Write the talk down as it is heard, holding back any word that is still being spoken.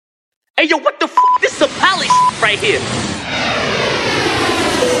Hey, yo, what the f***? This is some palace right here.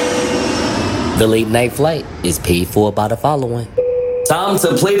 The late night flight is paid for by the following. Time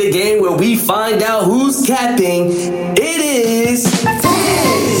to play the game where we find out who's capping. It is... This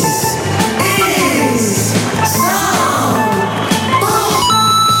is...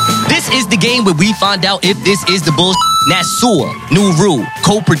 This is the game where we find out if this is the bullshit. Nasua, New Rule,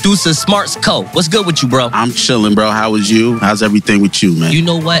 co-producer Smarts Co. What's good with you, bro? I'm chilling, bro. How was you? How's everything with you, man? You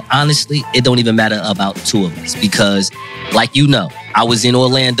know what? Honestly, it don't even matter about two of us because, like you know, I was in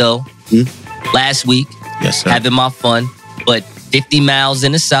Orlando last week, yes, sir, having my fun, but 50 miles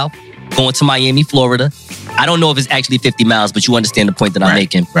in the south, going to Miami, Florida. I don't know if it's actually 50 miles, but you understand the point that I'm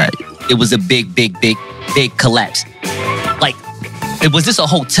making. Right. It was a big collapse. Like, was this a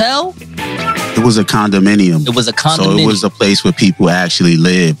hotel? It was a condominium. It was a condominium. So it was a place where people actually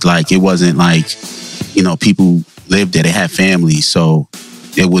lived. Like, it wasn't like, you know, people lived there. They had families. So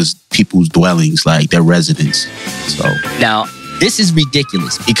it was people's dwellings, like their residence. So now, this is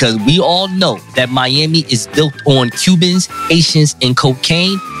ridiculous because we all know that Miami is built on Cubans, Haitians, and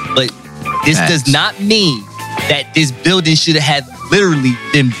cocaine. But this does not mean that this building should have literally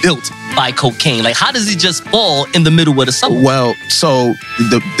been built by cocaine. Like, how does it just fall in the middle of the summer? Well, so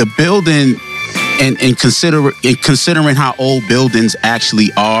the building... And considering how old buildings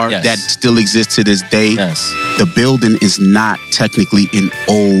actually are, that still exist to this day, the building is not technically an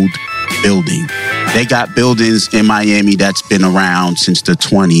old building. They got buildings in Miami that's been around since the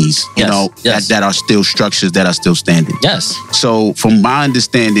 20s, you know, that are still structures that are still standing. Yes. So from my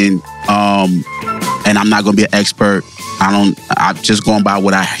understanding, and I'm not going to be an expert, I'm just going by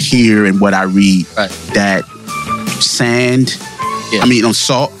what I hear and what I read, that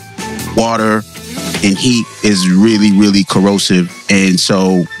salt, water, and heat is really, really corrosive. And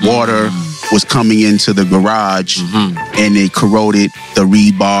so water was coming into the garage and it corroded the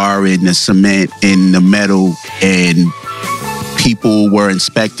rebar and the cement and the metal, and people were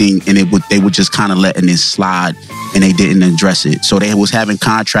inspecting and they were just kind of letting it slide and they didn't address it. So they was having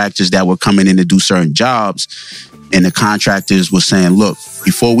contractors that were coming in to do certain jobs, and the contractors were saying, look,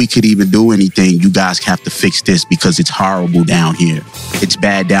 before we could even do anything, you guys have to fix this because it's horrible down here. It's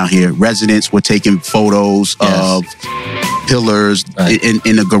bad down here. Residents were taking photos of pillars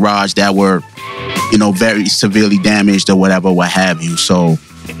in the garage that were, you know, very severely damaged or whatever, what have you. So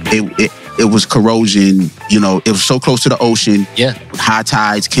it was corrosion. You know, it was so close to the ocean. Yeah. High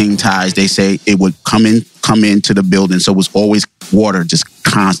tides, king tides. They say it would come into the building. So it was always water just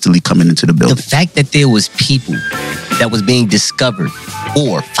constantly coming into the building. The fact that there was people that was being discovered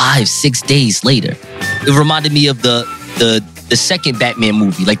 4, 5, 6 days later, it reminded me of the second Batman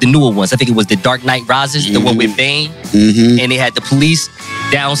movie, like the newer ones. I think it was The Dark Knight Rises, the one with Bane, and they had the police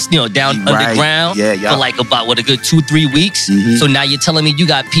down underground for like about a good 2-3 weeks. So now you're telling me you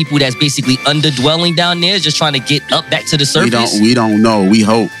got people that's basically underdwelling down there, just trying to get up back to the surface. We don't know. We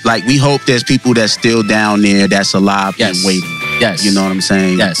hope there's people that's still down there that's alive and waiting. Yes, you know what I'm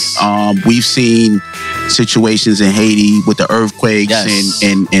saying. Yes, we've seen situations in Haiti with the earthquakes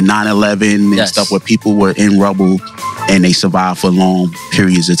and 9/11 and stuff where people were in rubble and they survived for long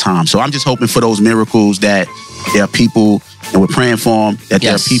periods of time. So I'm just hoping for those miracles that there are people, and we're praying for them, that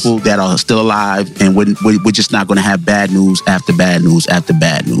there are people that are still alive, and we're just not going to have bad news after bad news after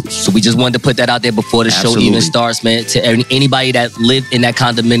bad news. So we just wanted to put that out there before the show even starts, man. To anybody that lived in that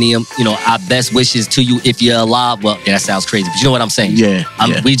condominium, you know, our best wishes to you if you're alive. Well, that sounds crazy, but you know what I'm saying?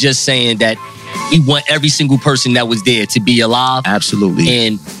 We just saying that we want every single person that was there to be alive. Absolutely.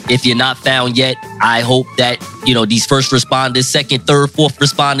 And if you're not found yet, I hope that, you know, these first responders, second, third, fourth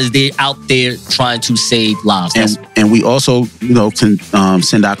responders, they're out there trying to save lives. And we also, you know, can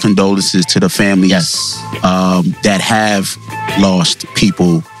send our condolences to the families that have lost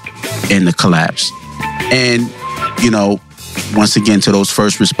people in the collapse. And, you know, once again, to those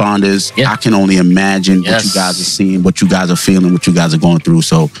first responders, I can only imagine what you guys are seeing, what you guys are feeling, what you guys are going through.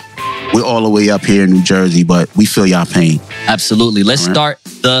 So we're all the way up here in New Jersey, but we feel y'all pain. Absolutely. Let's start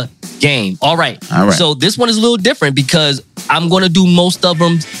the game. All right. So this one is a little different because I'm going to do most of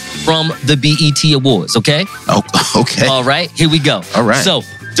them from the BET Awards, okay? Okay. All right. Here we go. All right. So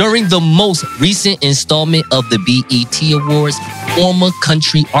during the most recent installment of the BET Awards, former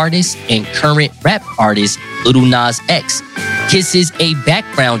country artist and current rap artist Lil Nas X kisses a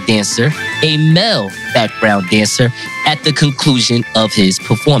background dancer, a male background dancer, at the conclusion of his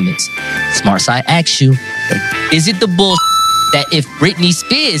performance. Smarts, I ask you, is it the bullshit that if Britney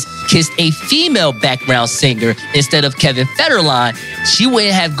Spears kissed a female background singer instead of Kevin Federline, she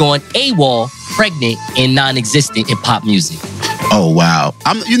wouldn't have gone AWOL, pregnant, and non-existent in pop music? Oh, wow.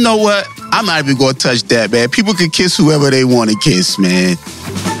 You know what? I'm not even going to touch that, man. People can kiss whoever they want to kiss, man.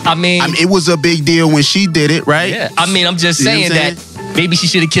 I mean, it was a big deal when she did it, right? Yeah. I mean, I'm just You know saying what I'm that maybe she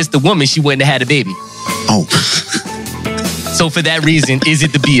should have kissed the woman. She wouldn't have had a baby. Oh. So for that reason, is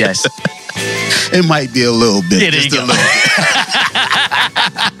it the BS? It might be a little bit. Yeah, there just you a go. little bit.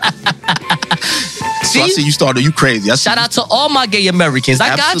 So I see you started. You crazy. Shout out to all my gay Americans.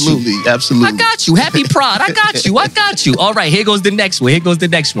 I got you. Absolutely. I got you. Happy Pride. I got you. All right, here goes the next one.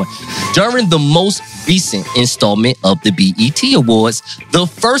 During the most recent installment of the BET Awards, the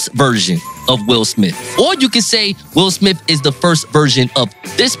first version of Will Smith, or you can say Will Smith is the first version of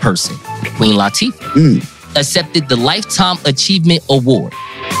this person, Queen Latifah, accepted the Lifetime Achievement Award.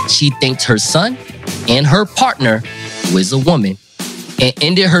 She thanked her son and her partner, who is a woman, and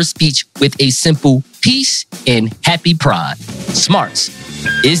ended her speech with a simple peace and happy pride. Smarts,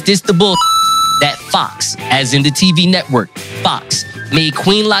 is this the bull that Fox, as in the TV network, Fox, made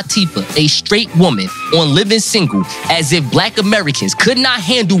Queen Latifah a straight woman on Living Single, as if Black Americans could not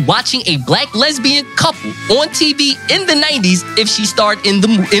handle watching a Black lesbian couple on TV in the 90s if she starred in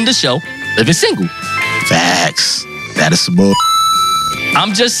the show Living Single? Facts. That is some bull.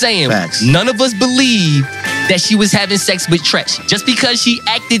 I'm just saying, Facts. None of us believe that she was having sex with Tresh. Just because she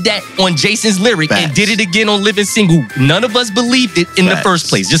acted that on Jason's Lyric Facts. and did it again on Living Single, none of us believed it in the first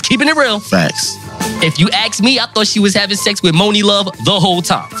place. Just keeping it real. Facts. If you ask me, I thought she was having sex with Moni Love the whole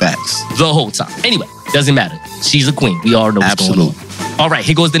time. Facts. The whole time. Anyway, doesn't matter. She's a queen. We all know what's going on. All right,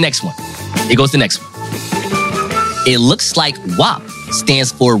 here goes the next one. It looks like WAP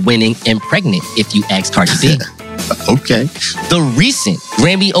stands for winning and pregnant, if you ask Cardi B. Okay. The recent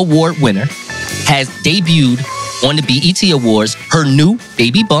Grammy Award winner has debuted on the BET Awards her new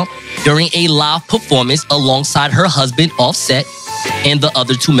baby bump during a live performance alongside her husband Offset and the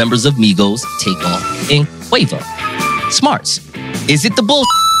other two members of Migos, Takeoff and Quavo. Smarts, is it the bull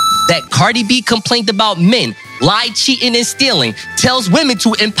that Cardi B complained about men lie, cheating, and stealing, tells women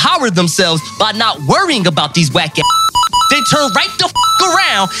to empower themselves by not worrying about these whack ass, then turn right the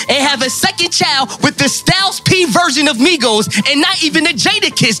around and have a second child with the Styles P version of Migos and not even the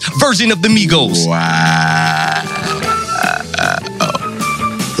Jadakiss version of the Migos? Wow.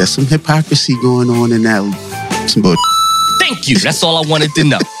 There's some hypocrisy going on in that. Some bull. Thank you. That's all I wanted to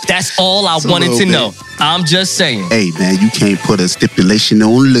know. That's all I wanted to know. I'm just saying. Hey, man, you can't put a stipulation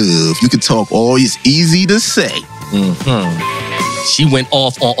on love. You can talk all. It's easy to say. She went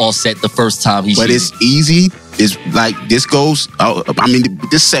off on Offset the first time he. But it's easy. It's like this goes. I mean,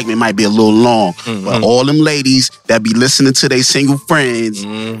 this segment might be a little long, but all them ladies that be listening to their single friends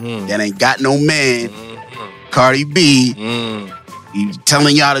that ain't got no man, Cardi B, he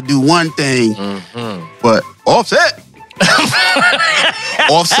telling y'all to do one thing, but Offset.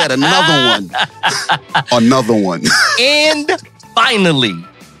 Offset another one.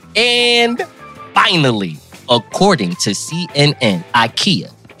 And finally, according to CNN,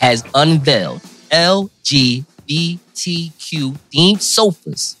 IKEA has unveiled LGBTQ themed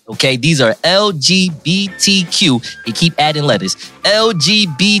sofas. Okay, these are LGBTQ. You keep adding letters.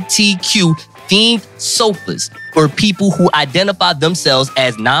 LGBTQ themed sofas for people who identify themselves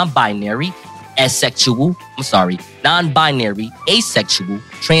as non-binary, asexual,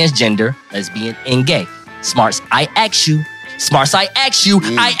 transgender, lesbian, and gay. Smarts, I ask you. Smarts, I ask you.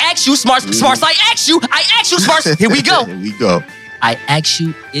 I ask you. Smarts, I ask you. Smarts. Here we go. I ask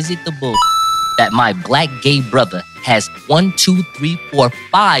you, is it the bull that my Black gay brother has 1, 2, 3, 4,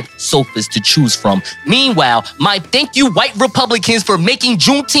 5 sofas to choose from? Meanwhile, my thank you white Republicans for making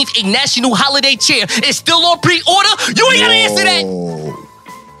Juneteenth a national holiday chair is still on pre-order? You ain't gotta answer that.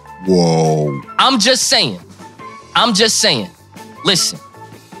 Whoa. I'm just saying. Listen,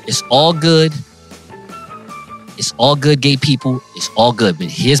 it's all good. It's all good, gay people. It's all good. But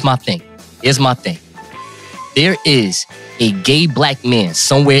here's my thing. There is a gay Black man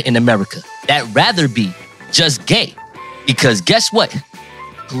somewhere in America that rather be just gay. Because guess what?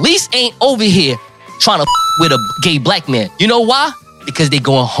 Police ain't over here trying to with a gay Black man. You know why? Because they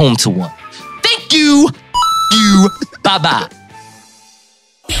going home to one. Thank you. Bye-bye.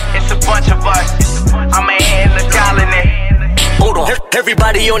 It's a bunch of us. I'm a in the colony. Hold on.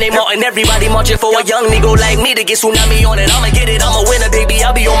 Everybody on their mountain, everybody marching for a young nigga like me to get tsunami on it. I'ma get it, I'ma win it, baby.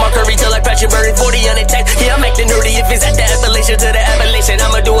 I'll be on my curry till I crash your bird 40 on the tech. Yeah, I'm acting nerdy if it's at the Appalachian to the Appalachian.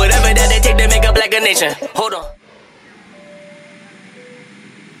 I'ma do whatever that they take to make a Black a nation. Hold on.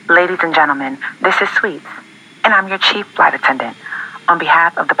 Ladies and gentlemen, this is Sweets, and I'm your chief flight attendant. On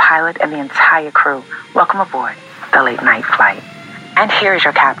behalf of the pilot and the entire crew, welcome aboard the late night flight. And here is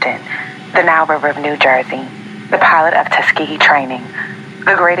your captain, the Nile River of New Jersey, the pilot of Tuskegee Training,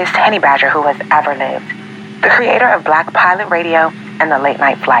 the greatest honey badger who has ever lived, the creator of Black Pilot Radio and the Late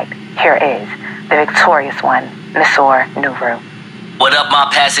Night Flight. Here is the victorious one, Nasor Nuru. What up, my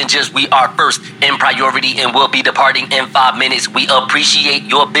passengers? We are first in priority and will be departing in 5 minutes. We appreciate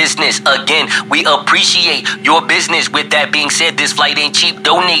your business. Again, we appreciate your business. With that being said, this flight ain't cheap.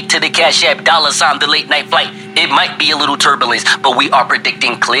 Donate to the Cash App, $ the late night flight. It might be a little turbulence, but we are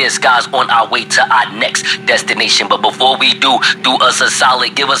predicting clear skies on our way to our next destination. But before we do us a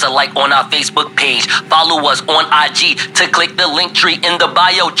solid. Give us a like on our Facebook page. Follow us on IG to click the link tree in the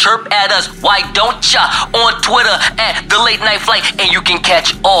bio. Chirp at us, why don't ya? On Twitter at The Late Night Flight. And you can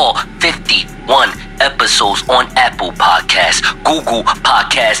catch all 51 episodes on Apple Podcasts, Google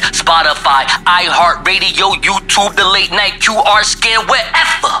Podcasts, Spotify, iHeartRadio, YouTube, The Late Night QR Scan,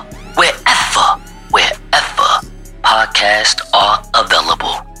 wherever podcasts are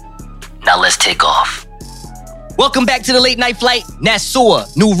available. Now let's take off. Welcome back to The Late Night Flight. Nasua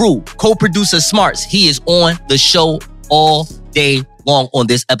Nuru, co-producer Smarts. He is on the show all day long on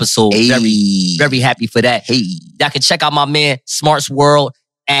this episode. Hey. Very happy for that. Hey. Y'all can check out my man Smarts World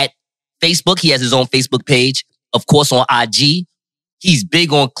at Facebook. He has his own Facebook page. Of course, on IG. He's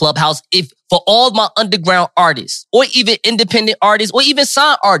big on Clubhouse. If for all my underground artists or even independent artists or even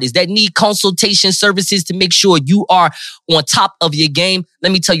signed artists that need consultation services to make sure you are on top of your game,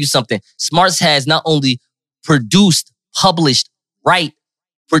 let me tell you something. Smarts has not only produced, published, I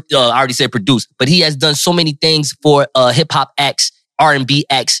already said produced, but he has done so many things for hip-hop acts, R&B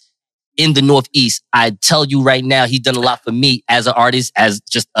acts in the Northeast. I tell you right now, he's done a lot for me as an artist, as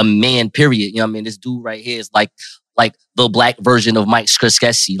just a man, period. You know what I mean? This dude right here is like the black version of Mike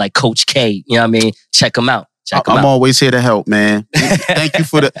Skrskesi, like Coach K. You know what I mean? Check him out. I'm always here to help, man. Thank you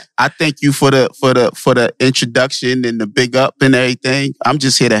for the introduction and the big up and everything. I'm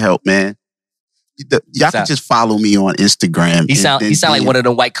just here to help, man. Y'all can just follow me on Instagram. He sound like one of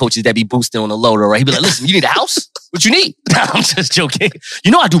them white coaches that be boosting on the loader, right? He be like, listen, you need a house? What you need? I'm just joking.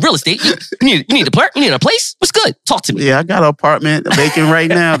 You know I do real estate. You need a place? What's good? Talk to me. Yeah, I got an apartment vacant right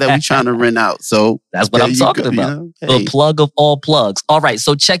now that we trying to rent out. So that's what I'm talking about. You know? Hey. The plug of all plugs. All right,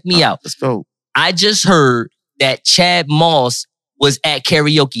 so check me out. Let's go. I just heard that Chad Moss was at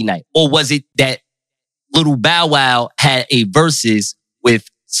karaoke night. Or was it that Little Bow Wow had a versus with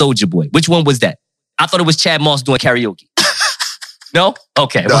Soulja Boy? Which one was that? I thought it was Chad Moss doing karaoke. No?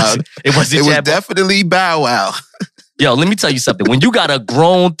 Okay. No, it was definitely Bow Wow. Yo, let me tell you something. When you got a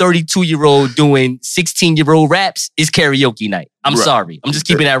grown 32-year-old doing 16-year-old raps, it's karaoke night. I'm sorry. I'm just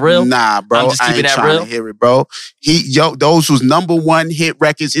keeping that real. Nah, bro. I'm just keeping that real. I ain't trying to hear it, bro. Those was #1 hit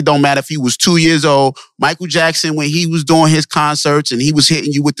records. It don't matter if he was 2 years old. Michael Jackson, when he was doing his concerts and he was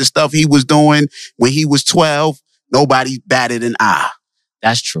hitting you with the stuff he was doing when he was 12, nobody batted an eye.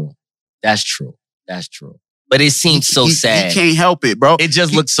 That's true. But it seems so sad. He can't help it, bro. It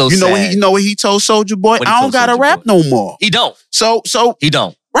just looks so sad. You know what he told Soulja Boy? I don't gotta rap no more. He don't. So he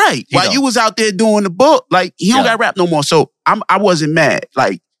don't. Right. While you was out there doing the book, like he don't gotta rap no more. So I wasn't mad.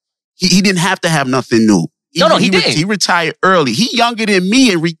 Like he didn't have to have nothing new. He did. He retired early. He younger than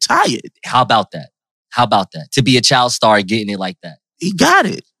me and retired. How about that? To be a child star getting it like that. He got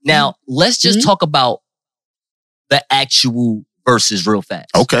it. Now, let's just talk about the actual verses real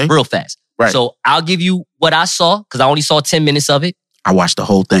fast. Okay. Real fast. Right. So I'll give you what I saw, because I only saw 10 minutes of it. I watched the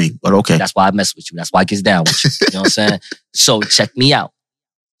whole thing, but okay. That's why I mess with you. That's why it gets down with you. You know what I'm saying? So check me out.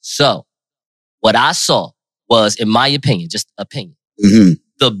 So what I saw was, in my opinion, just opinion,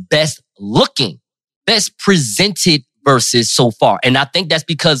 the best looking, best presented verses so far. And I think that's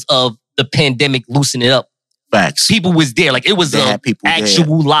because of the pandemic loosening it up. Facts. People was there. Like, it was an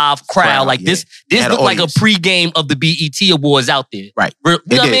actual live crowd. Like, this looked like a pregame of the BET Awards out there. Right. You know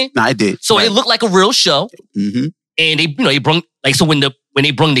what I mean? No, it did. So it looked like a real show. Mm-hmm. And they brung, like, so when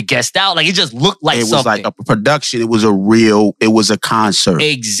they brung the guest out, like, it just looked like something. It was like a production. It was a concert.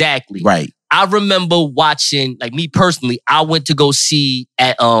 Exactly. Right. I remember watching, like, me personally, I went to go see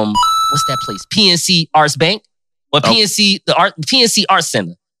at, what's that place? PNC Arts Bank? Or PNC Arts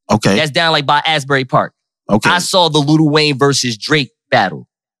Center. Okay. That's down, like, by Asbury Park. Okay. I saw the Lil Wayne versus Drake battle.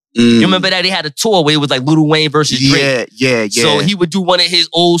 You remember that? They had a tour where it was like Lil Wayne versus Drake. Yeah. So he would do one of his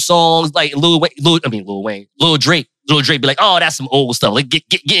old songs, like Lil Drake be like, oh, that's some old stuff. Like, get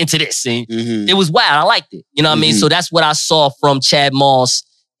into this. And it was wild. I liked it. You know what I mean? So that's what I saw from Chad Moss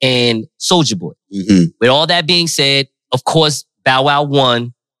and Soulja Boy. With all that being said, of course, Bow Wow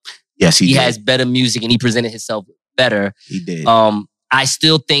won. Yes, he did. He has better music and he presented himself better. He did. I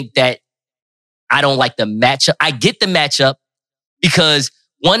still think that I don't like the matchup. I get the matchup because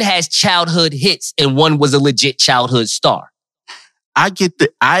one has childhood hits and one was a legit childhood star. I get the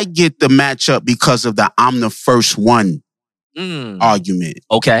matchup because of the I'm the first one argument.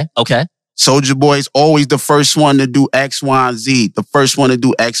 Okay. Soulja Boy's always the first one to do X, Y, and Z. The first one to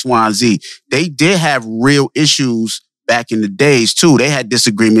do X, Y, and Z. They did have real issues back in the days too. They had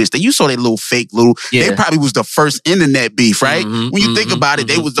disagreements. You saw that little fake little. Yeah. They probably was the first internet beef, right? When you think about it,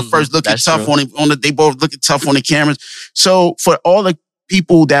 they was the first looking tough on the. They both looking tough on the cameras. So for all the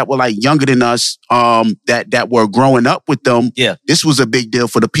people that were like younger than us, that were growing up with them, this was a big deal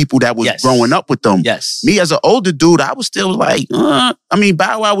for the people that was growing up with them. Yes. Me as an older dude, I was still like, I mean,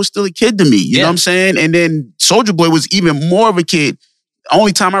 Bow Wow was still a kid to me. You know what I'm saying? And then Soulja Boy was even more of a kid. The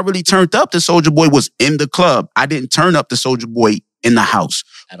only time I really turned up to Soulja Boy was in the club. I didn't turn up to Soulja Boy in the house.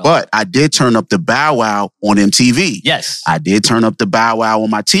 But I did turn up the Bow Wow on MTV. Yes. I did turn up the Bow Wow on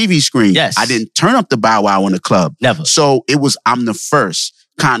my TV screen. Yes. I didn't turn up the Bow Wow in the club. Never. So it was I'm the first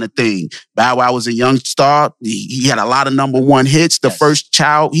kind of thing. Bow Wow was a young star. He had a lot of number one hits. The first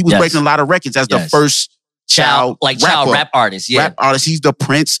child. He was breaking a lot of records as the first child rap artist. Yeah. Rap artist. He's the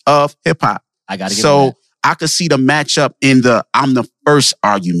Prince of hip hop. I got to give him So that. I could see the matchup in the I'm the first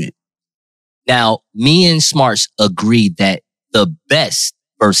argument. Now, me and Smarts agreed that the best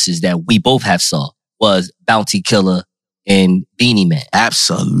verses that we both have saw was Bounty Killer and Beanie Man.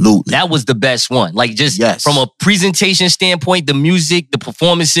 Absolutely. That was the best one. Like just from a presentation standpoint, the music, the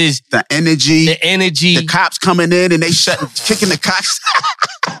performances, the energy, the cops coming in and they kicking the cops.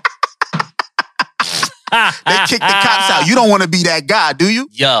 They kick the cops out. You don't want to be that guy, do you?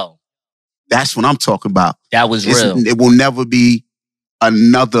 Yo. That's what I'm talking about. That was real. It will never be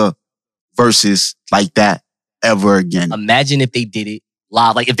another verses like that ever again. Imagine if they did it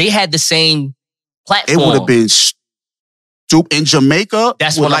live. Like if they had the same platform. It would have been in Jamaica.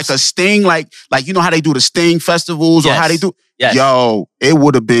 That's with what like a Sting, like you know how they do the Sting festivals or how they do. Yes. Yo, it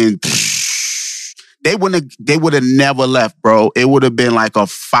would have been. They would have never left, bro. It would have been like a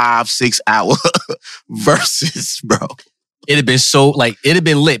 5-6 hour versus, bro. It'd have been it'd have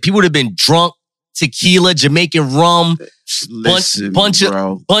been lit. People would have been drunk, tequila, Jamaican rum,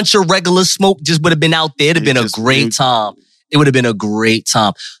 bunch of regular smoke just would have been out there. It'd have been a great time. It would have been a great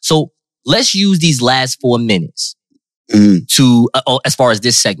time. So let's use these last 4 minutes to, as far as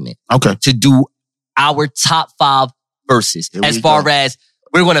this segment, to do our top 5 verses. As far as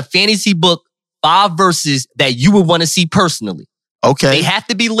we're going to fantasy book 5 verses that you would want to see personally. Okay. They have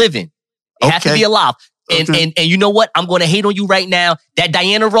to be living. They have to be alive. And you know what? I'm going to hate on you right now. That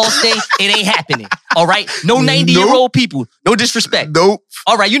Diana Ross thing, it ain't happening. All right? No 90-year-old people. No disrespect. Nope.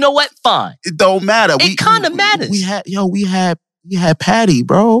 All right, you know what? Fine. It don't matter. It kind of matters. We had Patty,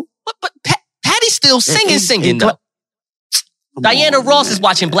 bro. But Patty's still singing though. Diana Ross is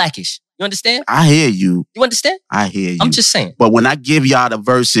watching Blackish. You understand? I hear you. You understand? I hear you. I'm just saying. But when I give y'all the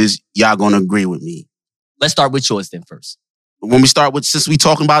verses, y'all gonna agree with me. Let's start with yours then first. When we start with, since we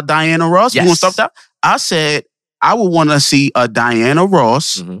talking about Diana Ross, we want to start that. I said I would want to see a Diana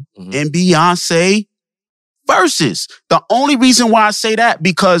Ross and Beyonce versus. The only reason why I say that,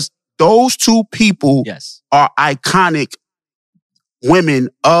 because those two people are iconic women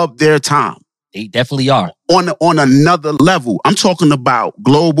of their time. They definitely are. On another level. I'm talking about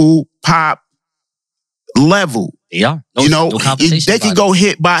global pop level. They are. No conversation. They can go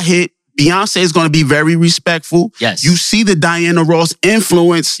hit by hit. Beyonce is going to be very respectful. Yes. You see the Diana Ross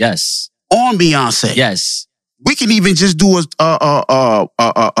influence on Beyonce. Yes. We can even just do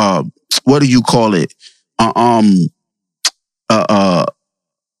what do you call it? A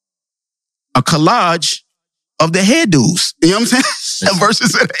collage of the hairdos. You know what I'm saying?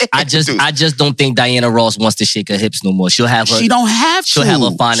 Versus the hairdos. I just don't think Diana Ross wants to shake her hips no more. She'll have her. She don't have to. She'll have a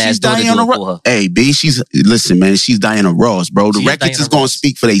fine ass daughter do it for her. Hey, B, listen, man, she's Diana Ross, bro. The records is going to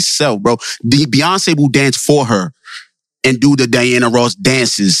speak for themselves, bro. Beyonce will dance for her and do the Diana Ross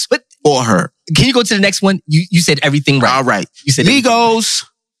dances for her. Can you go to the next one? You said everything right. All right. You said Migos,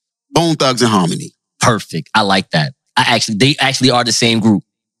 Bone Thugs and Harmony. Perfect. I like that. They actually are the same group.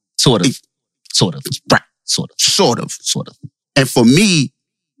 Sort of. Right. Sort of. And for me,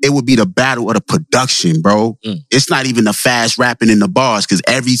 it would be the battle of the production, bro. It's not even the fast rapping in the bars, because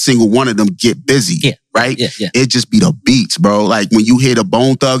every single one of them get busy, right? Yeah. It just be the beats, bro. Like when you hear the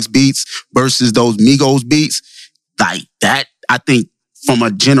Bone Thugs beats versus those Migos beats, like that, I think from a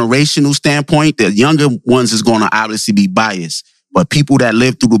generational standpoint, the younger ones is going to obviously be biased. But people that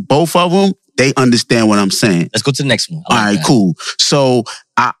live through both of them, they understand what I'm saying. Let's go to the next one. All right, cool. So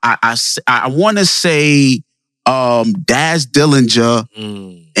I want to say Daz Dillinger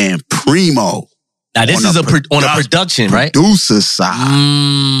and Primo. Now this is on a production, right? Producer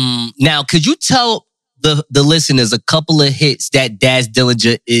side. Now, could you tell the listeners a couple of hits that Daz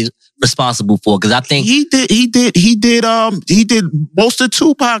Dillinger is responsible for? Because I think he did most of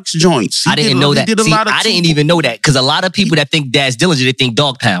Tupac's joints. I didn't know that. I didn't even know that because a lot of people that think Daz Dillinger, they think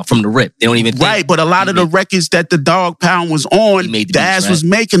Dog Pound from the rip. They don't even think. Right, but a lot of the records that the Dog Pound was on, Daz was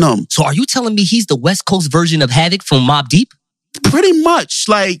making them. So are you telling me he's the West Coast version of Havoc from Mobb Deep? Pretty much.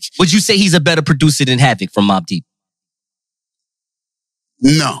 Like, would you say he's a better producer than Havoc from Mobb Deep?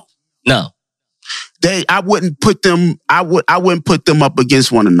 No. I wouldn't put them up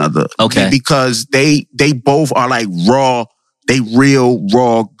against one another. Okay. Because they both are like raw, they real,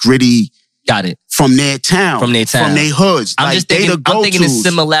 raw, gritty. Got it. From their town. From their hoods. I'm thinking the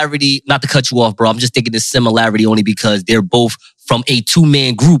similarity, not to cut you off, bro. I'm just thinking the similarity only because they're both from a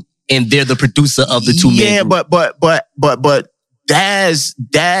 2-man group and they're the producer of the 2-man group. But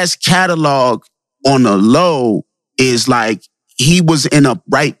Daz catalog on the low is like, he was in a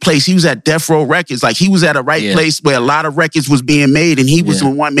right place. He was at Death Row Records. Like, he was at a right place where a lot of records was being made, and he was the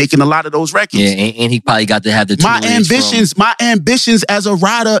one making a lot of those records. Yeah, and he probably got to have the my ambitions as a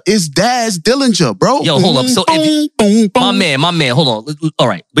writer is Daz Dillinger, bro. Yo, hold up. So my man, hold on. All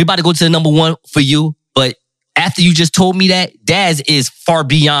right, we about to go to the number one for you, but after you just told me that, Daz is far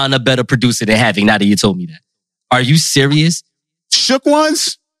beyond a better producer than Havoc. Now that you told me that, are you serious? Shook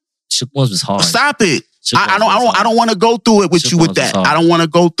Ones was hard. Stop it. I don't want to go through it with you with that. I don't want to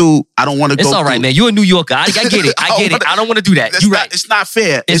go through. It's all right, man. You're a New Yorker. I get it. I get it. I don't want to do that. You're right. It's not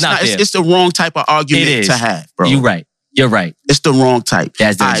fair. It's not fair. It's the wrong type of argument to have, bro. You're right. You're right. It's the wrong type.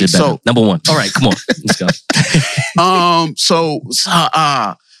 That's better. So, number one. All right, come on. Let's go.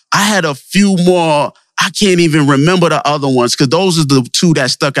 I had a few more. I can't even remember the other ones because those are the two that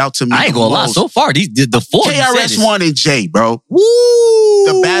stuck out to me. I ain't gonna lie. So far, the four. KRS-One and J, bro. Woo!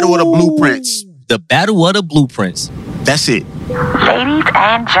 The Battle of the Blueprints. The Battle of the Blueprints. That's it. Ladies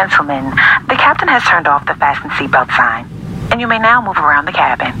and gentlemen, the captain has turned off the fasten seatbelt sign, and you may now move around the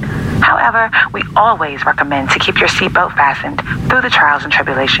cabin. However, we always recommend to keep your seatbelt fastened through the trials and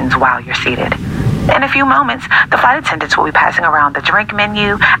tribulations while you're seated. In a few moments, the flight attendants will be passing around the drink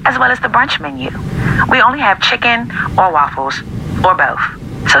menu as well as the brunch menu. We only have chicken or waffles or both,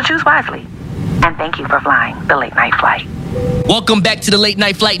 so choose wisely. And thank you for flying the late night flight. Welcome back to the Late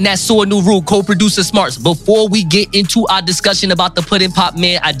Night Flight. Nassau Nuru, co-producer Smarts. Before we get into our discussion about the Pudding Pop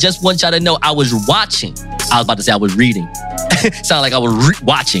Man, I just want y'all to know I was watching. I was about to say I was reading. Sound like I was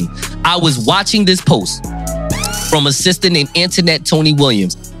watching. I was watching this post from a sister named Antoinette Tony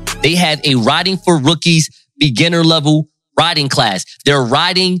Williams. They have a Riding for Rookies beginner level riding class. They're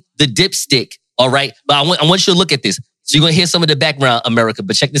riding the dipstick, all right? But I want you to look at this. So you're going to hear some of the background, America,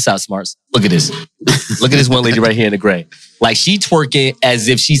 but check this out, Smarts. Look at this. Look at this one lady right here in the gray. Like, she twerking as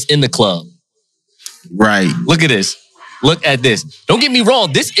if she's in the club. Right. Look at this. Look at this. Don't get me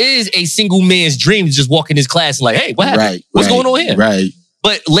wrong. This is a single man's dream to just walk in his class and like, hey, what happened? Right, What's going on here? Right.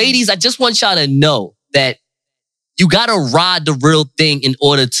 But ladies, I just want y'all to know that you got to ride the real thing in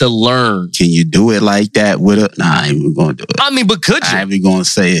order to learn. Can you do it like that with a... Nah, I ain't even going to do it. I mean, but could you? I ain't even going to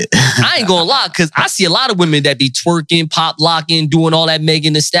say it. I ain't going to lie, because I see a lot of women that be twerking, pop locking, doing all that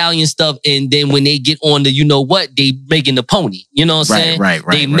Megan Thee Stallion stuff. And then when they get on the, you know what, they making the pony. You know what I'm saying? Right.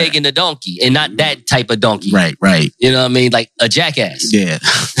 They making the donkey and not that type of donkey. Right. You know what I mean? Like a jackass. Yeah.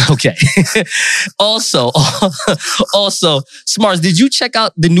 Okay. Also, Smarts, did you check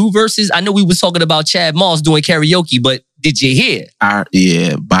out the new verses? I know we was talking about Chad Moss doing karaoke, but did you hear?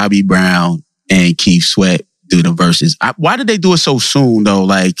 Yeah, Bobby Brown and Keith Sweat do the verses. Why did they do it so soon though?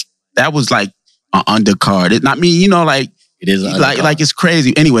 Like, that was like an undercard. It is like it's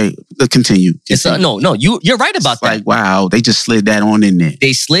crazy. Anyway, continue. No, you're right about that. Like, wow, they just slid that on in there.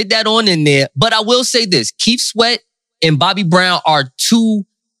 They slid that on in there. But I will say this: Keith Sweat and Bobby Brown are two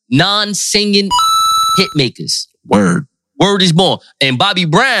non-singing hit makers. Word is born. And Bobby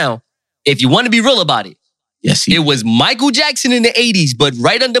Brown, if you want to be real about it, yes, it was Michael Jackson in the 80s, but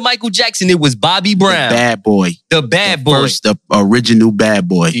right under Michael Jackson, it was Bobby Brown. The bad boy. The original bad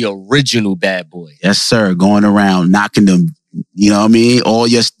boy. The original bad boy. Yes, sir. Going around knocking them, you know what I mean?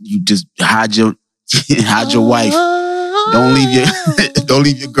 You just hide your wife. Don't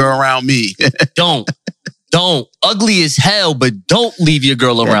leave your girl around me. Don't. Ugly as hell, but don't leave your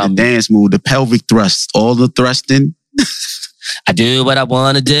girl around me. Dance move, the pelvic thrust, all the thrusting. I do what I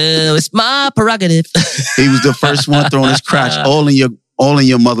want to do. It's my prerogative. He was the first one throwing his crotch all in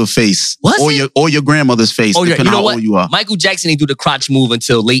your mother's face. Or your grandmother's face, depending on how old you are. Michael Jackson didn't do the crotch move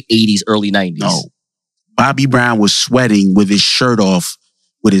until late 80s, early 90s. No. Bobby Brown was sweating with his shirt off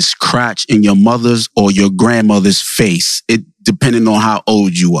with his crotch in your mother's or your grandmother's face. It depending on how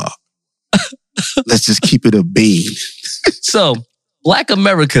old you are. Let's just keep it a bean. So, Black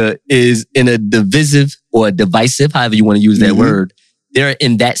America is in a divisive or divisive, however you want to use that word, they're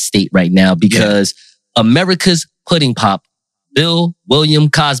in that state right now because America's pudding pop, Bill William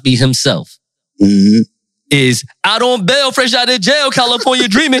Cosby himself, is out on bail, fresh out of jail, California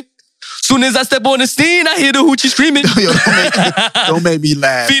dreaming. Soon as I step on the scene, I hear the hoochie screaming. Yo, don't make me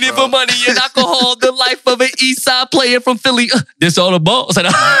laugh. Feeding for money and alcohol, the life of an East Side player from Philly. This all the balls.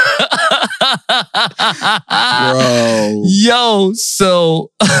 Bro. Yo,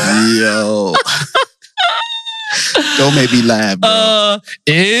 so. Yo. Don't make me laugh, bro.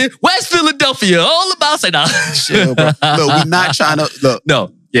 In West Philadelphia, all about say nah. Chill, bro. Look, we're not trying to look.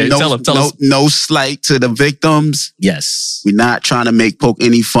 No. Yeah, tell us. No slight to the victims. Yes. We're not trying to poke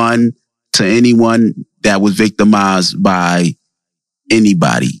any fun to anyone that was victimized by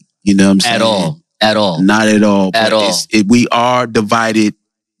anybody. You know what I'm saying? At all. Not at all. At all. We are divided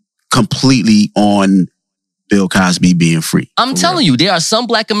completely on Bill Cosby being free. I'm telling you, there are some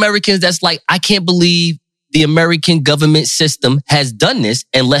Black Americans that's like, I can't believe the American government system has done this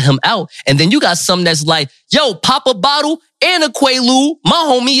and let him out. And then you got some that's like, yo, pop a bottle and a Quaalude, my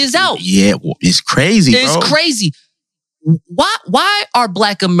homie is out. Yeah, it's crazy, bro. It's crazy. Why are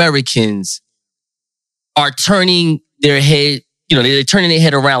Black Americans are turning their head, they're turning their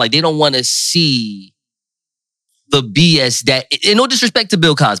head around like they don't want to see the BS that, and no disrespect to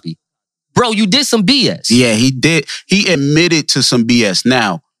Bill Cosby. Bro, you did some BS. Yeah, he did. He admitted to some BS.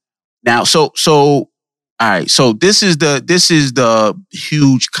 Now, so all right, so this is the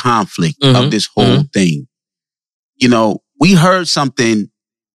huge conflict of this whole thing. We heard something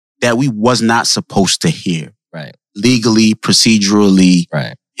that we was not supposed to hear. Right. Legally, procedurally,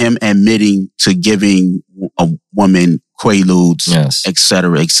 right. Him admitting to giving a woman Quaaludes, yes, et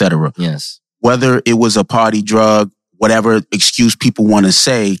cetera, yes. Whether it was a party drug, whatever excuse people want to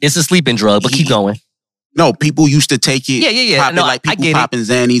say. It's a sleeping drug, but keep going. No, people used to take it. Yeah. No, like people popping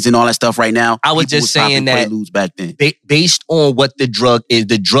Xannies and all that stuff right now. I was just saying that Quaaludes back then. Based on what the drug is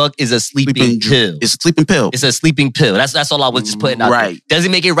a sleeping pill. It's a sleeping pill. It's a sleeping pill. That's all I was just putting out there.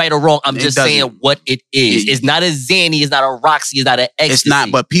 Doesn't make it right or wrong. I'm just saying what it is. It's not a Xanny. It's not a Roxy. It's not an ecstasy. It's not.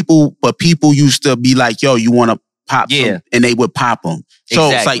 But people used to be like, yo, you want to pop some? And they would pop them. So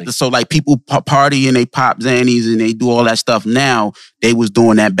exactly. it's like people party and they pop Xannies and they do all that stuff now. They was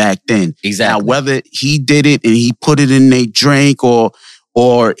doing that back then. Exactly. Now, whether he did it and he put it in their drink or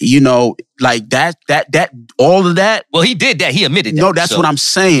like that, all of that. Well, he did that. He admitted that. No, that's what I'm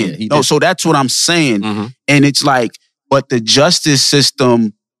saying. So that's what I'm saying. Mm-hmm. And it's like, but the justice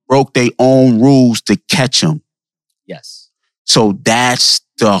system broke their own rules to catch him. Yes. So that's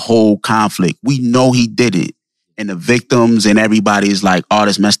the whole conflict. We know he did it. And the victims and everybody is like, oh,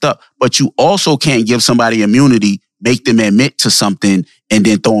 that's messed up. But you also can't give somebody immunity, make them admit to something, and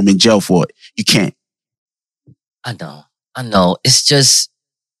then throw them in jail for it. You can't. I know.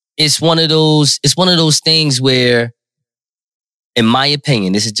 It's one of those things where, in my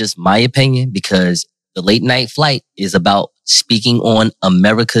opinion, this is just my opinion, because the late night flight is about speaking on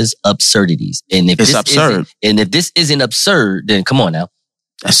America's absurdities. And if it's absurd. If this isn't absurd, then come on now.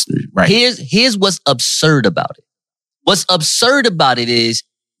 That's right. Here's what's absurd about it. What's absurd about it is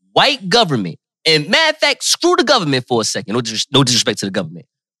white government, and matter of fact, screw the government for a second. No disrespect to the government.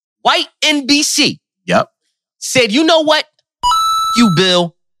 White NBC. Yep. Said, you know what? You,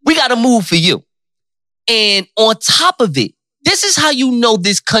 Bill, we got to move for you. And on top of it, this is how you know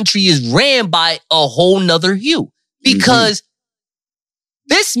this country is ran by a whole nother hue. Because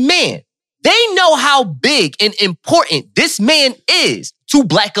this man, they know how big and important this man is to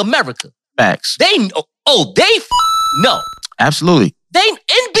Black America. Facts. They know. Oh, they know. Absolutely.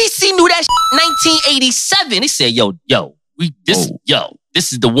 NBC knew that 1987. They said,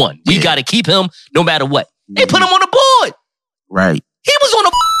 this is the one. We got to keep him no matter what. They put him on the board. Right. He was on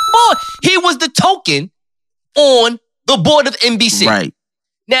the board. He was the token on the board of NBC. Right.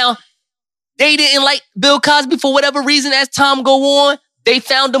 Now, they didn't like Bill Cosby for whatever reason. As time go on, they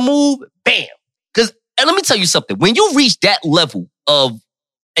found a move. Bam. And let me tell you something. When you reach that level of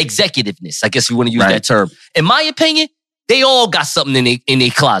executiveness, I guess you want to use that term, in my opinion, they all got something in their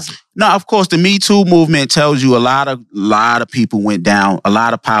closet. No, of course, the Me Too movement tells you a lot of people went down. A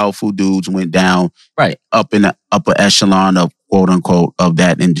lot of powerful dudes went down. Right. Up in the upper echelon of quote unquote of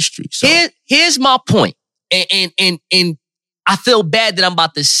that industry. So here's my point. And I feel bad that I'm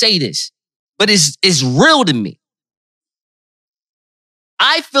about to say this, but it's real to me.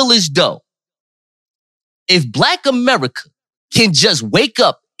 I feel as though if Black America can just wake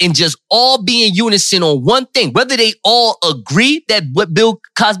up and just all be in unison on one thing, whether they all agree that what Bill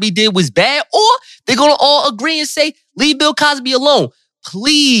Cosby did was bad, or they're going to all agree and say, leave Bill Cosby alone.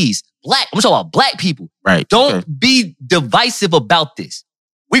 Please, I'm talking about Black people. Right. Don't be divisive about this.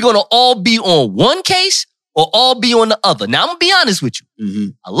 We're going to all be on one case. or all be on the other. Now, I'm going to be honest with you. Mm-hmm.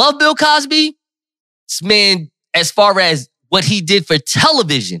 I love Bill Cosby. This man, as far as what he did for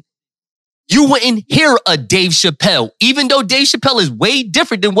television, you wouldn't hear a Dave Chappelle, even though Dave Chappelle is way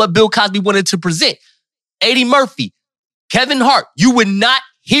different than what Bill Cosby wanted to present. Eddie Murphy, Kevin Hart, you would not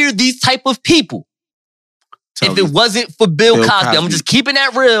hear these type of people if it wasn't for Bill Cosby. I'm just keeping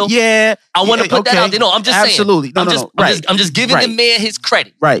that real. Yeah. I want to put that out there. No, I'm just saying. Absolutely. No, I'm just giving the man his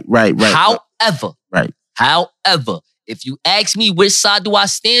credit. Right. However, if you ask me which side do I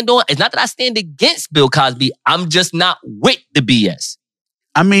stand on, it's not that I stand against Bill Cosby. I'm just not with the BS.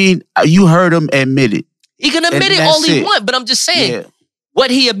 I mean, you heard him admit it. He can admit it all he wants, but I'm just saying,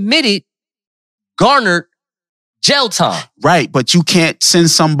 what he admitted garnered jail time. Right, but you can't send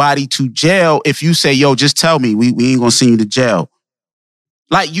somebody to jail if you say, yo, just tell me, we ain't gonna send you to jail.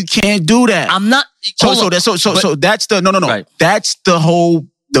 Like, you can't do that. I'm not. So that's the, no. Right. That's the whole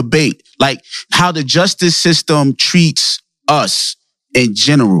debate. Like, how the justice system treats us in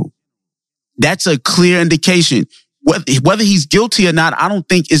general. That's a clear indication. Whether he's guilty or not, I don't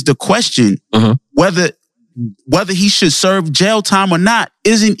think is the question. Mm-hmm. Whether he should serve jail time or not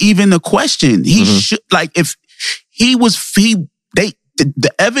isn't even the question. He should, like, if he was,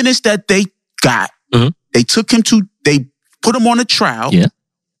 the evidence that they got, they put him on a trial,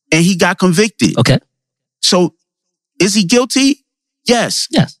 and he got convicted. Okay. So, is he guilty? Yes.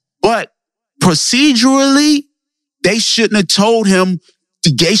 Yes. But procedurally, they shouldn't have told him,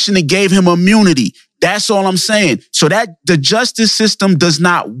 they shouldn't have gave him immunity. That's all I'm saying. So that the justice system does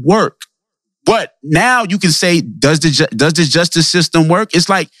not work. But now you can say, does the justice system work? It's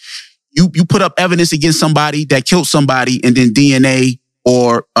like you put up evidence against somebody that killed somebody, and then DNA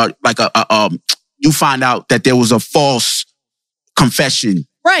or you find out that there was a false confession.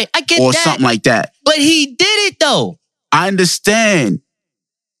 Right, I get or that. Something like that. But he did it though. I understand.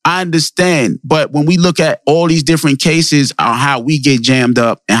 But when we look at all these different cases on how we get jammed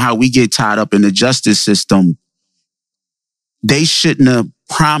up and how we get tied up in the justice system, they shouldn't have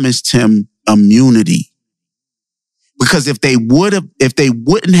promised him immunity. Because if they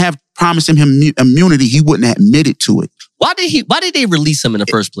wouldn't have promised him immunity, he wouldn't have admitted to it. Why did they release him in the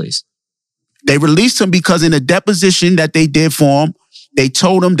first place? They released him because in the deposition that they did for him, they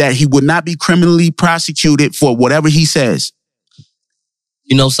told him that he would not be criminally prosecuted for whatever he says.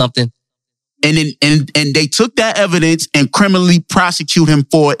 You know something? And they took that evidence and criminally prosecute him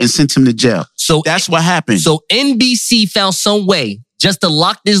for it and sent him to jail. So that's what happened. So NBC found some way just to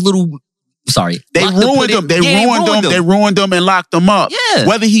lock this little. Sorry, they ruined him. They ruined him and locked him up. Yeah.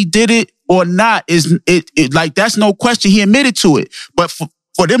 Whether he did it or not is it like that's no question. He admitted to it. But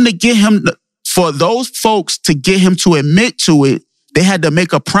for them to get him, for those folks to get him to admit to it, they had to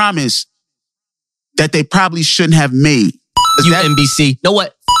make a promise that they probably shouldn't have made. NBC. Know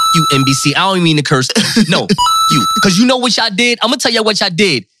what? You NBC. I don't even mean to curse. No, you. Because you know what y'all did? I'm going to tell you what y'all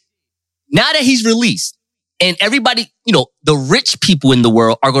did. Now that he's released and everybody, the rich people in the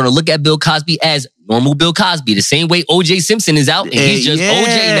world are going to look at Bill Cosby as normal Bill Cosby. The same way O.J. Simpson is out and he's just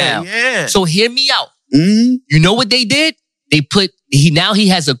O.J. now. Yeah. So hear me out. Mm-hmm. You know what they did? They now he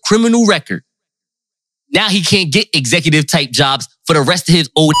has a criminal record. Now he can't get executive type jobs for the rest of his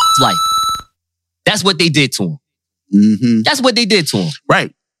old life. That's what they did to him. Mm-hmm. That's what they did to him.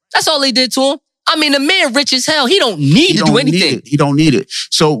 Right. That's all they did to him. I mean, the man rich as hell. He don't need to do anything. He don't need it.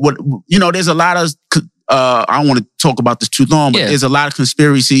 So what, there's a lot of, I don't want to talk about this too long, but there's a lot of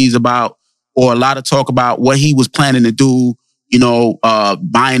conspiracies about, or a lot of talk about what he was planning to do,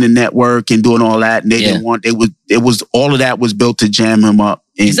 buying a network and doing all that. And they didn't want, it was all of that was built to jam him up.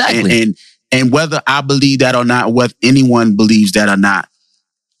 And, exactly. And whether I believe that or not, whether anyone believes that or not,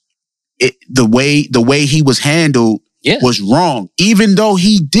 the way he was handled was wrong. Even though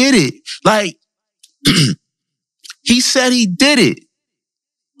he did it, like he said he did it,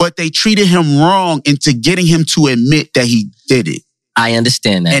 but they treated him wrong into getting him to admit that he did it. I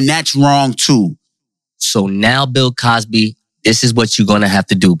understand that, and that's wrong too. So now, Bill Cosby, this is what you're gonna have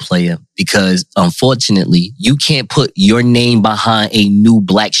to do, player, because unfortunately, you can't put your name behind a new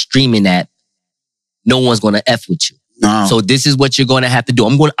black streaming app. No one's gonna F with you. No. So this is what you're going to have to do.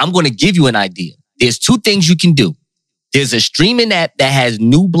 I'm going to give you an idea. There's two things you can do. There's a streaming app that has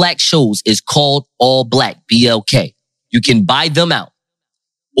new black shows. It's called All Black, BLK. You can buy them out.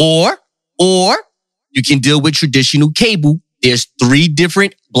 Or you can deal with traditional cable. There's 3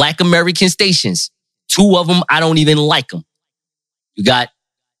 different black American stations. 2 of them, I don't even like them. You got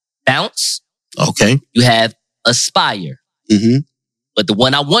Bounce. Okay. You have Aspire. Mm-hmm. But the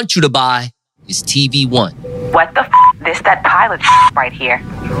one I want you to buy is TV One. What the This that pilot right here.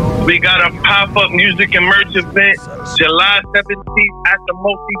 We got a pop-up music and merch event July 17th at the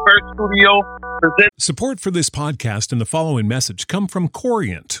Multiverse Studio. present. Support for this podcast and the following message come from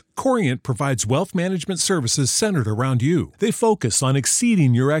Corient. Corient provides wealth management services centered around you. They focus on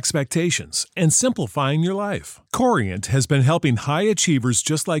exceeding your expectations and simplifying your life. Corient has been helping high achievers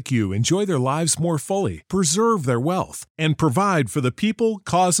just like you enjoy their lives more fully, preserve their wealth, and provide for the people,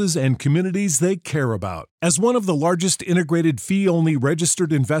 causes, and communities they care about. As one of the largest integrated fee-only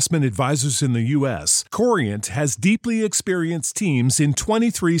registered investment advisors in the U.S., Corient has deeply experienced teams in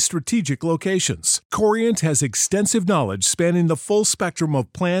 23 strategic locations. Corient has extensive knowledge spanning the full spectrum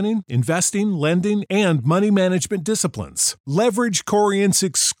of planning, investing, lending, and money management disciplines. Leverage Corient's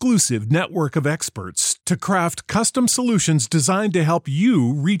exclusive network of experts to craft custom solutions designed to help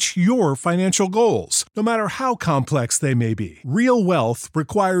you reach your financial goals, no matter how complex they may be. Real wealth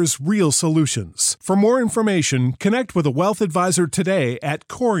requires real solutions. For more information, connect with a wealth advisor today at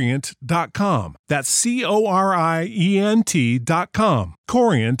Corient.com. That's Corient.com.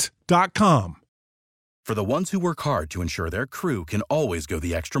 Corient.com. For the ones who work hard to ensure their crew can always go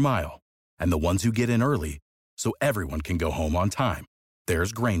the extra mile, and the ones who get in early so everyone can go home on time,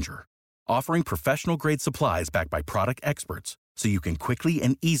 there's Grainger, offering professional-grade supplies backed by product experts so you can quickly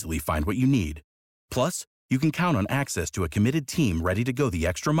and easily find what you need. Plus, you can count on access to a committed team ready to go the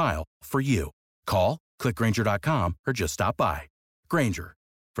extra mile for you. Call, click Grainger.com, or just stop by. Grainger,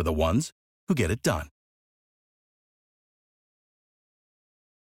 for the ones who get it done.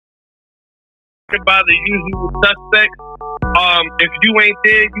 By the usual suspects. If you ain't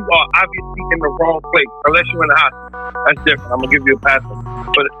there, you are obviously in the wrong place. Unless you're in the hospital. That's different. I'm going to give you a pass.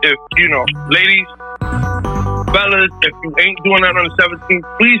 But if, ladies, fellas, if you ain't doing that on the 17th,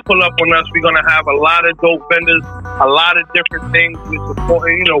 please pull up on us. We're going to have a lot of dope vendors, a lot of different things. We're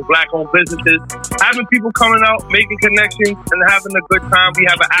supporting, black-owned businesses, having people coming out, making connections, and having a good time. We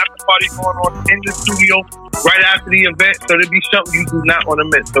have an after party going on in the studio right after the event, so there'll be something you do not want to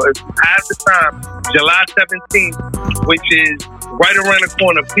miss. So if you have the time, July 17th, which is right around the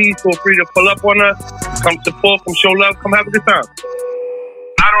corner, please feel free to pull up on us, come support, come show love, come have a good time.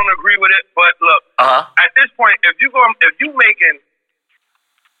 I don't agree with it, but look, at this point, if you making,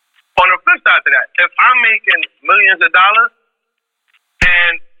 on the flip side to that, if I'm making millions of dollars,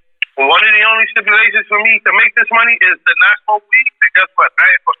 and one of the only stipulations for me to make this money is to not smoke weed, then guess what? I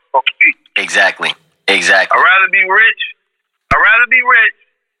ain't fucking smoking weed. Exactly. I'd rather be rich,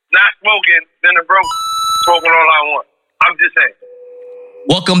 not smoking, than a broke smoking all I want. I'm just saying.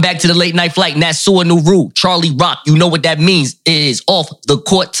 Welcome back to the Late Night Flight. Nasua Nuru, Charlie Rock. You know what that means. It is off the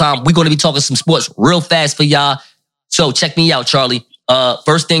court time. We're going to be talking some sports real fast for y'all. So check me out, Charlie.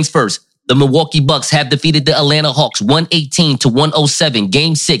 First things first. The Milwaukee Bucks have defeated the Atlanta Hawks 118-107,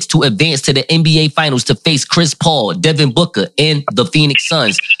 Game 6, to advance to the NBA Finals to face Chris Paul, Devin Booker, and the Phoenix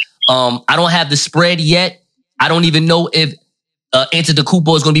Suns. I don't have the spread yet. I don't even know if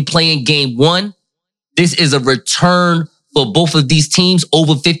Antetokounmpo is going to be playing Game 1. This is a return for both of these teams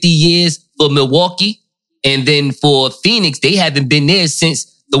over 50 years for Milwaukee. And then for Phoenix, they haven't been there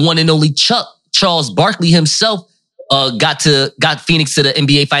since the one and only Charles Barkley himself got Phoenix to the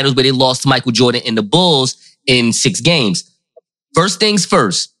NBA Finals, where they lost to Michael Jordan and the Bulls in 6 games. First things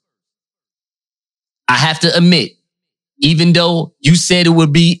first, I have to admit, even though you said it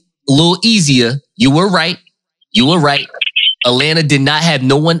would be a little easier, you were right. Atlanta did not have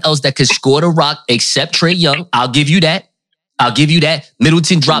no one else that could score the rock except Trae Young. I'll give you that.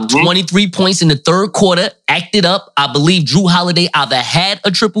 Middleton dropped 23 points in the third quarter, acted up. I believe Drew Holiday either had a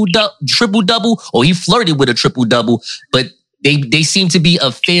triple-double or he flirted with a triple-double, but they seem to be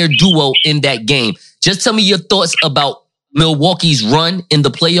a fair duo in that game. Just tell me your thoughts about Milwaukee's run in the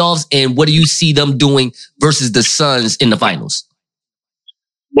playoffs and what do you see them doing versus the Suns in the finals?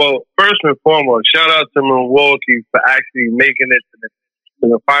 Well, first and foremost, shout out to Milwaukee for actually making it to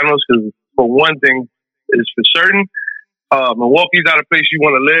the finals, because for one thing is for certain, Milwaukee's not a place you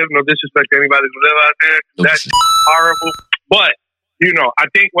want to live. No disrespect to anybody who live out there. That's horrible. But,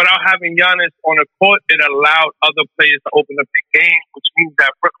 I think without having Giannis on the court, it allowed other players to open up the game, which means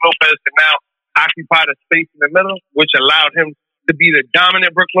that Brook Lopez can now occupy the space in the middle, which allowed him to be the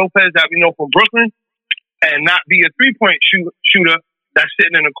dominant Brook Lopez that we know from Brooklyn and not be a three-point shooter that's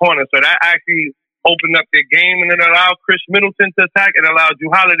sitting in the corner. So that actually opened up their game, and it allowed Chris Middleton to attack and allowed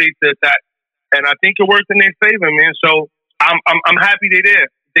Drew Holiday to attack. And I think it worked in their favor, man. So I'm happy they're there.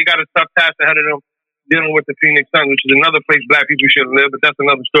 They got a tough task ahead of them dealing with the Phoenix Suns, which is another place black people shouldn't live, but that's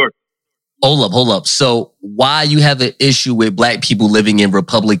another story. Hold up. So why you have an issue with black people living in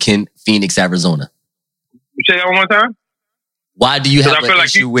Republican Phoenix, Arizona? You say that one more time? Why do you have an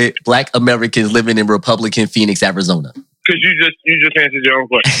issue with black Americans living in Republican Phoenix, Arizona? Because you just answered your own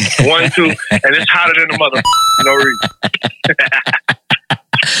question. 1, 2, and it's hotter than a mother. No reason.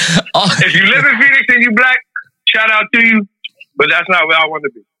 If you live in Phoenix and you black, shout out to you. But that's not where I want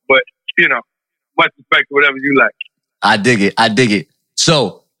to be. But, much respect to whatever you like. I dig it.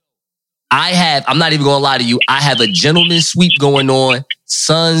 So, I'm not even going to lie to you. I have a gentleman's sweep going on.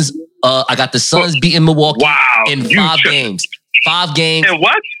 Suns, I got the Suns beating Milwaukee in 5 games. 5 games. And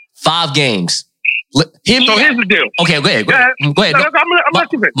what? 5 games. Here's the deal. Okay, go ahead. I'm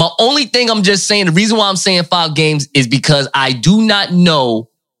let you finish. My only thing I'm just saying, the reason why I'm saying 5 games is because I do not know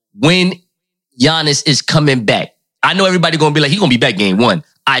when Giannis is coming back. I know everybody going to be like, he's going to be back game 1.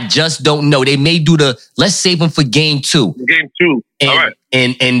 I just don't know. They may do let's save him for game 2. Game 2. All right.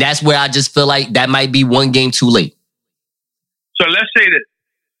 And that's where I just feel like that might be 1 game too late. So let's say this.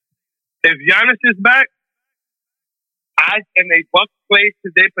 If Giannis is back, and they Bucks play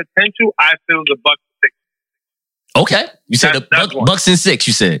to their potential, I feel the Bucks 6. Okay. You said the Bucks in 6,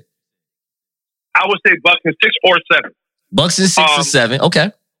 you said. I would say Bucks in 6 or 7. Bucks in 6 or 7.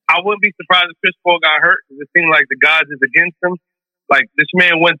 Okay. I wouldn't be surprised if Chris Paul got hurt because it seemed like the gods is against him. Like, this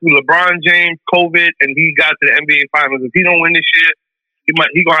man went through LeBron James, COVID, and he got to the NBA Finals. If he don't win this year, he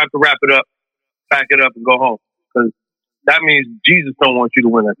gonna have to wrap it up, pack it up, and go home. Because that means Jesus don't want you to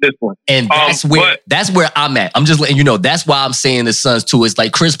win at this point. And that's where I'm at. I'm just letting you know. That's why I'm saying the Suns too. It's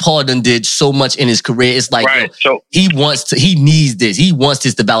like Chris Paul done did so much in his career. It's like he needs this. He wants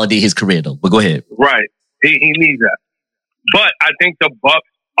this to validate his career though. But go ahead. Right. He needs that. But I think the Bucks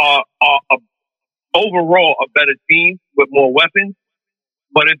are overall a better team with more weapons.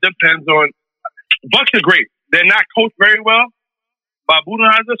 But it depends on. Bucks are great. They're not coached very well by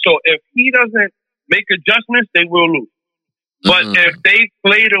Budenholzer. So if he doesn't make adjustments, they will lose. But if they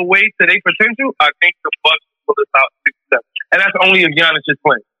play the way to their potential, I think the Bucks will pull this out 6-7. And that's only if Giannis is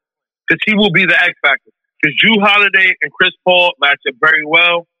playing. Because he will be the X factor. Because Jrue Holiday and Chris Paul match up very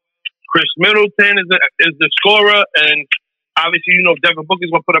well. Chris Middleton is the scorer. And obviously, Devin Booker's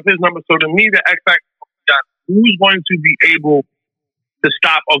going to put up his numbers. So to me, the X factor is who's going to be able to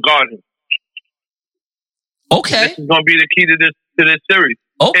stop or guard him. Okay. This is going to be the key to this series.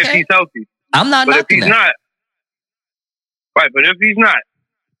 Okay. If he's healthy. I'm not But if he's not, right, but if he's not,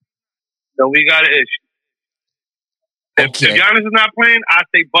 then we got an issue. If Giannis is not playing, I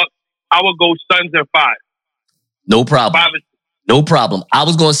say Bucks. I would go Suns in 5. No problem. No problem. I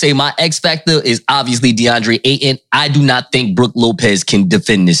was going to say my X factor is obviously DeAndre Ayton. I do not think Brook Lopez can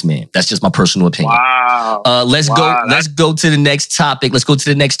defend this man. That's just my personal opinion. Wow. Let's go to the next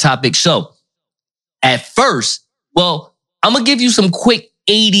topic. So, at first, I'm going to give you some quick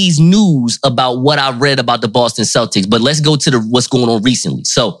 80s news about what I read about the Boston Celtics, but let's go to what's going on recently.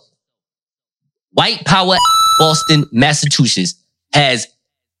 So, white power Boston, Massachusetts has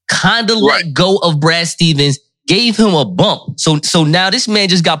kind of let go of Brad Stevens, gave him a bump. So now this man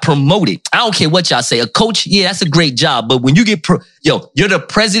just got promoted. I don't care what y'all say. A coach, yeah, that's a great job. But when you get, you're the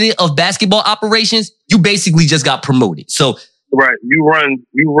president of basketball operations, you basically just got promoted. So, right, you running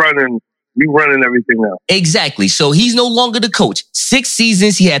everything now. Exactly. So he's no longer the coach. 6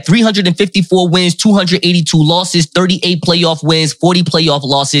 seasons, he had 354 wins, 282 losses, 38 playoff wins, 40 playoff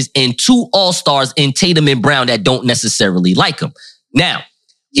losses, and 2 All-Stars in Tatum and Brown that don't necessarily like him. Now,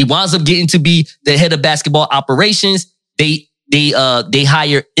 he winds up getting to be the head of basketball operations. They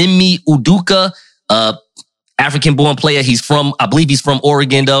hire Emi Udoka, African-born player. I believe he's from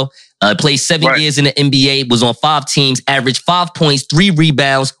Oregon though. Played 7 years in the NBA, was on 5 teams, averaged 5 points, 3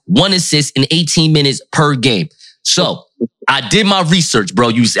 rebounds, 1 assist in 18 minutes per game. So I did my research,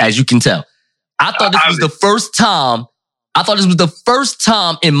 bro. As you can tell, I thought this was the first time. I thought this was the first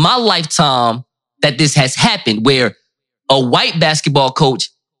time in my lifetime that this has happened, where a white basketball coach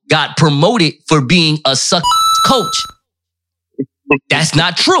got promoted for being a suck coach. That's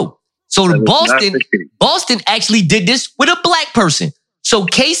not true. So Boston actually did this with a black person. So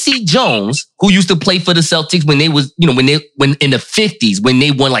Casey Jones, who used to play for the Celtics when in the 50s, when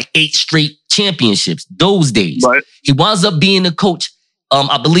they won like 8 straight championships, those days, he winds up being a coach.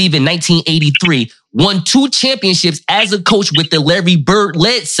 I believe in 1983, won 2 championships as a coach with the Larry Bird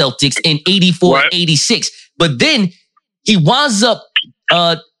led Celtics in 84, 86. But then he winds up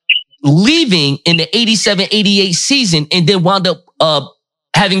leaving in the 87, 88 season, and then wound up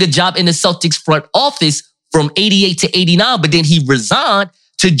having a job in the Celtics front office from 88 to 89, but then he resigned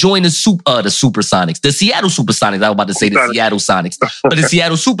to join the Supersonics, the Seattle Supersonics. I was about to say the Seattle Sonics, but the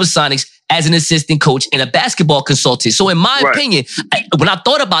Seattle Supersonics as an assistant coach and a basketball consultant. So in my opinion, when I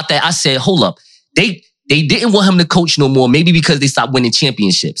thought about that, I said, hold up. They they didn't want him to coach no more, maybe because they stopped winning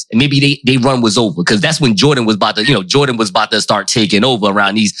championships. And maybe they run was over. Because that's when Jordan was about to start taking over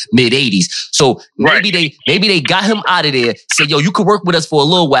around these mid-'80s. So maybe they got him out of there, said, yo, you could work with us for a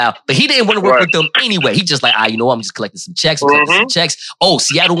little while. But he didn't want to work with them anyway. He just like, you know what? I'm just collecting some checks. Oh,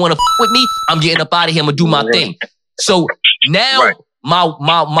 Seattle want to with me? I'm getting up out of here. I'm going to do my thing. So now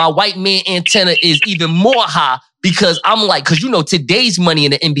my white man antenna is even more high because I'm like, because today's money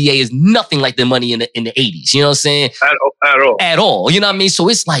in the NBA is nothing like the money in the 80s. You know what I'm saying? At all. You know what I mean? So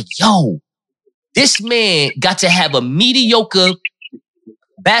it's like, yo, this man got to have a mediocre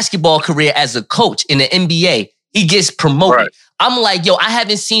basketball career as a coach in the NBA. He gets promoted. Right. I'm like, yo, I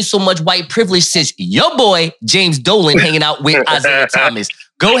haven't seen so much white privilege since your boy, James Dolan, hanging out with Isaiah Thomas.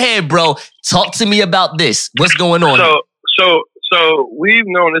 Go ahead, bro. Talk to me about this. What's going on? So we've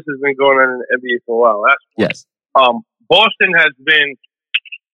known this has been going on in the NBA for a while. Yes. Boston has been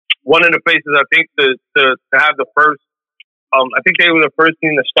one of the places, I think, to have the first. I think they were the first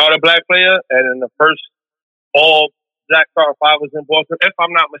team to start a black player, and then the first all black starting five was in Boston, if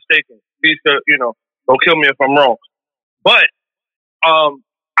I'm not mistaken. Please, don't kill me if I'm wrong. But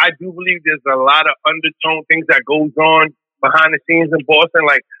I do believe there's a lot of undertone things that goes on behind the scenes in Boston.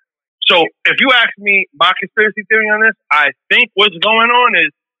 Like, so if you ask me my conspiracy theory on this, I think what's going on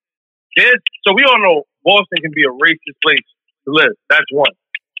is so we all know Boston can be a racist place to live. That's one.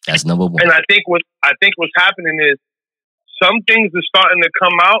 That's number one. And I think what's happening is some things are starting to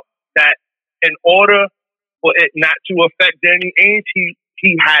come out that in order for it not to affect Danny Ainge,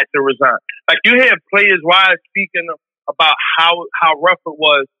 he had to resign. Like you hear players wise speaking about how rough it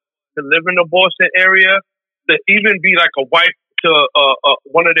was to live in the Boston area, to even be like a wife to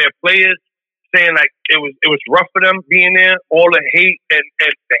one of their players, saying like it was rough for them being there, all the hate and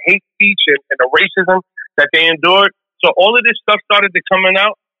the hate speech and the racism that they endured. So all of this stuff started to coming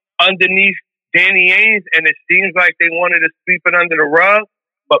out underneath Danny Ainge, and it seems like they wanted to sweep it under the rug.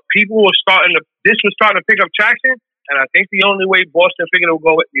 But people were starting to pick up traction, and I think the only way Boston figured it would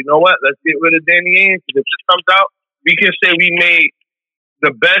go, you know what? Let's get rid of Danny Ainge. If this comes out, we can say we made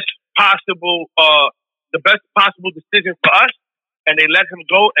the best possible decision for us, and they let him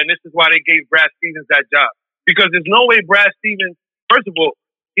go. And this is why they gave Brad Stevens that job, because there's no way Brad Stevens. First of all,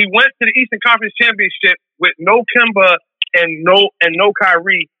 he went to the Eastern Conference Championship with no Kemba and no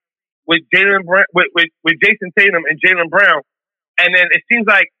Kyrie, with Jason Tatum and Jaylen Brown, and then it seems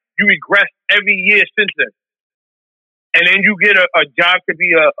like you regress every year since then. And then you get a job to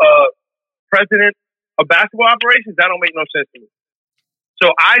be a president of basketball operations. That don't make no sense to me.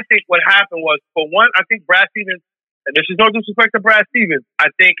 So I think what happened was, for one, I think Brad Stevens, and this is no disrespect to Brad Stevens,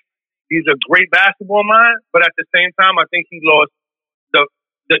 I think he's a great basketball mind, but at the same time, I think he lost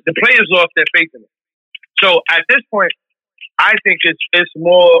the players lost their faith in him. So at this point, I think it's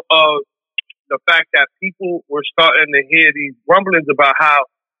more of the fact that people were starting to hear these rumblings about how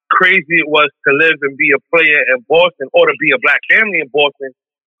crazy it was to live and be a player in Boston, or to be a black family in Boston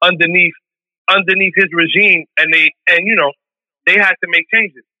underneath his regime, and they had to make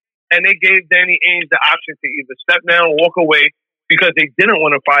changes. And they gave Danny Ainge the option to either step down or walk away because they didn't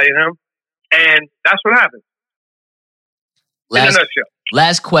want to fire him. And that's what happened. In a nutshell.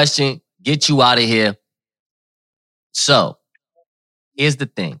 Last question, get you out of here. So, here's the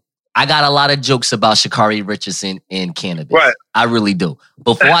thing. I got a lot of jokes about Sha'Carri Richardson and cannabis. Right. I really do.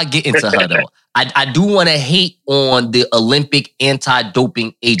 Before I get into her, though, I do want to hate on the Olympic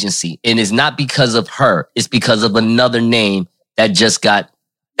Anti-Doping Agency. And it's not because of her. It's because of another name that just got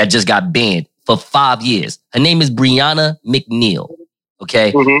banned for 5 years. Her name is Brianna McNeil.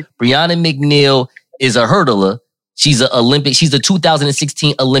 Okay? Mm-hmm. Brianna McNeil is a hurdler. She's a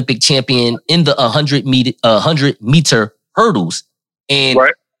 2016 Olympic champion in the 100 meter hurdles. And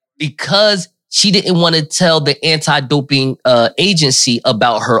because she didn't want to tell the anti-doping agency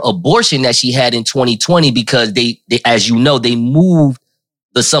about her abortion that she had in 2020, because they as you know, they moved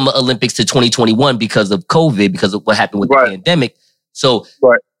the Summer Olympics to 2021 because of COVID, because of what happened with the pandemic. So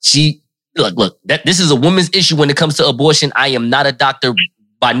she look, this is a woman's issue when it comes to abortion. I am not a doctor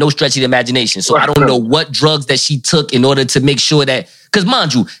by no stretch of the imagination. So I don't know what drugs that she took in order to make sure that, because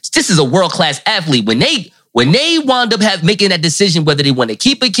mind you, this is a world-class athlete. When they wound up making that decision whether they want to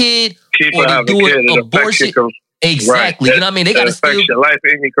keep a kid or to do an abortion, exactly. You know what I mean? They got to still your life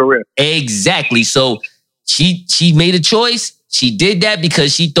and your career. Exactly. So she made a choice. She did that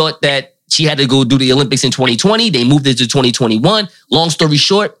because she thought that she had to go do the Olympics in 2020. They moved it to 2021. Long story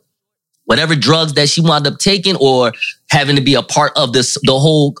short, whatever drugs that she wound up taking or having to be a part of the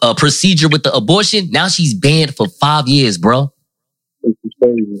whole procedure with the abortion, now she's banned for 5 years, bro.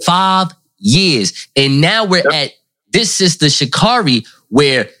 5 years. And now we're at this sister Sha'Carri,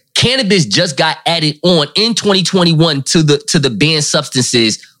 where cannabis just got added on in 2021 to the banned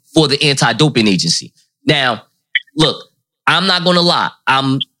substances for the anti-doping agency. Now, look, I'm not gonna lie.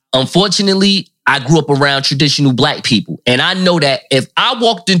 Unfortunately, I grew up around traditional black people. And I know that if I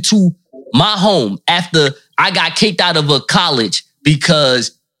walked into my home after I got kicked out of a college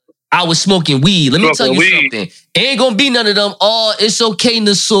because I was smoking weed, let me tell you something. Ain't gonna be none of them, oh, it's okay,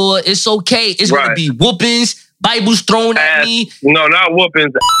 Nasor, it's okay. It's gonna be whoopings, Bibles thrown at me. No, not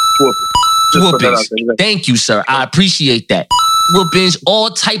whoopings, whoopings. Thank you, sir. I appreciate that. Whoopings, all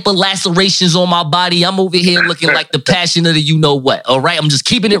type of lacerations on my body. I'm over here looking like the passion of the you-know-what, all right? I'm just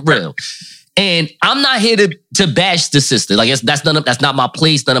keeping it real. And I'm not here to bash the sister. Like, that's not my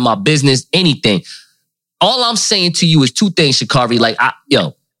place, none of my business, anything. All I'm saying to you is two things, Sha'Carri. Like,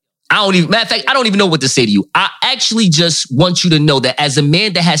 matter of fact, I don't even know what to say to you. I actually just want you to know that as a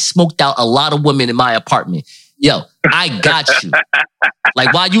man that has smoked out a lot of women in my apartment, I got you.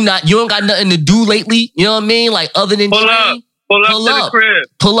 Like, why you don't got nothing to do lately? You know what I mean? Like, other than Pull up to the crib.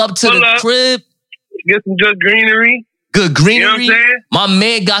 Pull up to the crib. Get some good greenery. Good greenery. You know what I'm saying? My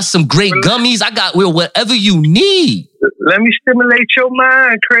man got some great gummies. I got whatever you need. Let me stimulate your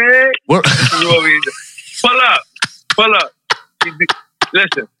mind, Craig. Pull up.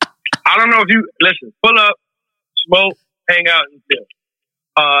 Listen, I don't know if you listen. Pull up, smoke, hang out, and chill.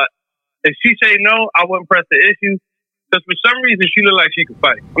 If she say no, I wouldn't press the issue. Because for some reason, she look like she could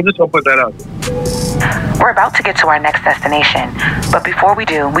fight. I'm just going to put that out there. We're about to get to our next destination. But before we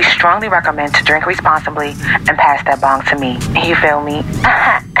do, we strongly recommend to drink responsibly and pass that bong to me. You feel me?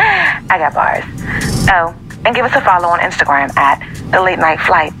 I got bars. Oh, and give us a follow on Instagram at The Late Night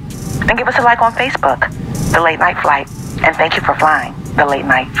Flight. And give us a like on Facebook, The Late Night Flight. And thank you for flying The Late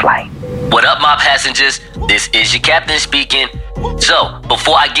Night Flight. What up, my passengers? This is your captain speaking. So,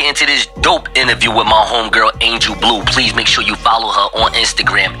 before I get into this dope interview with my homegirl, Angel Blue, please make sure you follow her on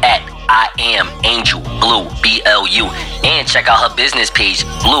Instagram at I am Angel Blue, BLU. And check out her business page,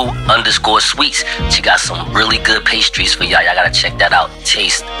 Blue_Sweets. She got some really good pastries for y'all. Y'all gotta check that out.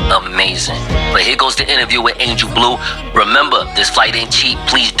 Taste amazing. But here goes the interview with Angel Blue. Remember, this flight ain't cheap.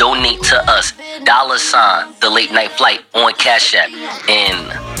 Please donate to us. $ The Late Night Flight on Cash App.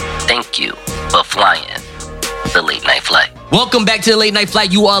 And thank you for flying The Late Night Flight. Welcome back to The Late Night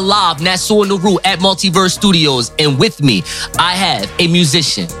Flight. You are live, Nassau Naru at Multiverse Studios. And with me, I have a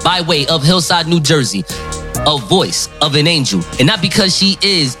musician by way of Hillside, New Jersey, a voice of an angel. And not because she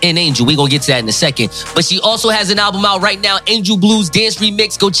is an angel, we're going to get to that in a second, but she also has an album out right now, Angel Blues Dance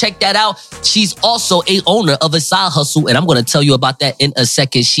Remix. Go check that out. She's also a owner of a side hustle, and I'm going to tell you about that in a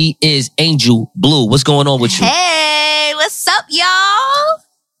second. She is Angel Blue. What's going on with you? Hey, what's up, y'all?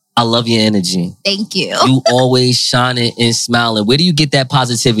 I love your energy. Thank you. You always shining and smiling. Where do you get that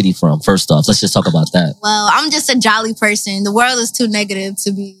positivity from? First off, let's just talk about that. Well, I'm just a jolly person. The world is too negative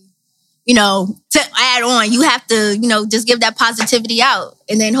to be, to add on. You have to, just give that positivity out.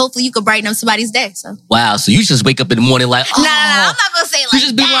 And then hopefully you could brighten up somebody's day. So. Wow. So you just wake up in the morning like, oh. No, I'm not going to say it like that. You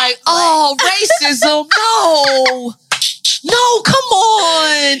just be like, oh, racism. No, come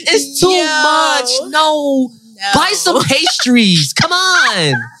on. It's too much. No. Buy some pastries. Come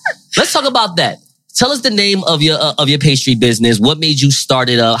on. Let's talk about that. Tell us the name of your pastry business. What made you start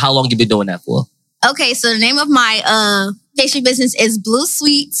it up? How long you been doing that for? Okay, so the name of my pastry business is Blue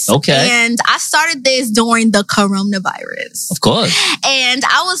Sweets. Okay. And I started this during the coronavirus. Of course. And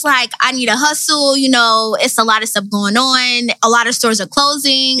I was like, I need a hustle. It's a lot of stuff going on. A lot of stores are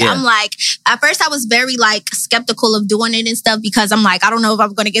closing. Yeah. I'm like, at first I was very skeptical of doing it and stuff because I'm like, I don't know if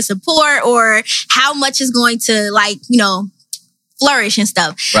I'm going to get support or how much is going to flourish and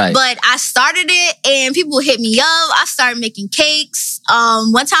stuff. Right. But I started it and people hit me up. I started making cakes.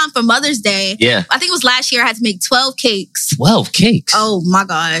 One time for Mother's Day. Yeah. I think it was last year I had to make 12 cakes. 12 cakes? Oh my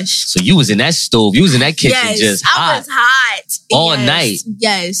gosh. So you was in that stove. You was in that kitchen just hot. I was hot. All night.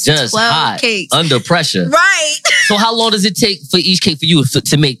 Yes. Just 12 hot. cakes. Under pressure. Right. So how long does it take for each cake for you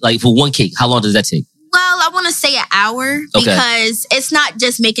to make, for one cake? How long does that take? Well, I want to say an hour because it's not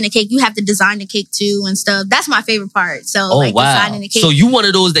just making a cake. You have to design the cake too and stuff. That's my favorite part. So designing the cake. So you one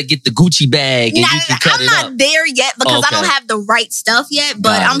of those that get the Gucci bag and you can cut it up. I'm not there yet because I don't have the right stuff yet,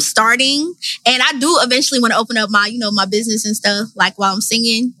 but I'm starting. And I do eventually want to open up my, my business and stuff while I'm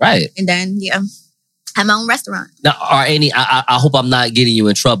singing. Right. And then, have my own restaurant. Now, I hope I'm not getting you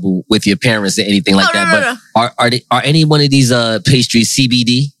in trouble with your parents or anything like that, but are any one of these pastries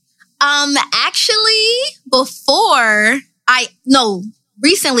CBD? Actually,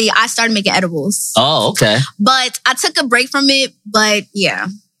 recently I started making edibles. Oh, okay. But I took a break from it. But yeah,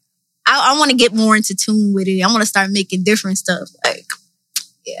 I want to get more into tune with it. I want to start making different stuff.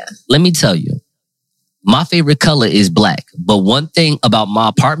 Yeah. Let me tell you, My favorite color is black. But one thing about my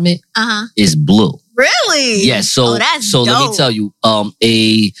apartment is blue. Really? Yeah, so that's let me dope. tell you,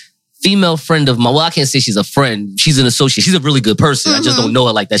 a female friend of mine, well, I can't say she's a friend. She's an associate. She's a really good person. I just don't know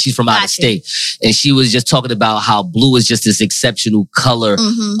her like that. She's from out of state. And she was just talking about how blue is just this exceptional color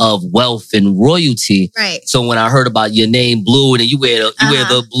of wealth and royalty. Right. So when I heard about your name, Blue, and then you wear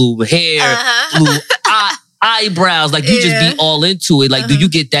the blue hair, blue eyebrows, like you just be all into it. Like, do you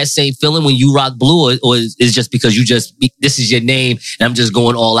get that same feeling when you rock blue, or is it just because this is your name and I'm just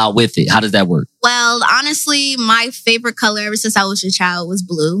going all out with it? How does that work? Well, honestly, my favorite color ever since I was a child was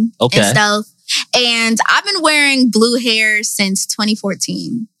blue and stuff. And I've been wearing blue hair since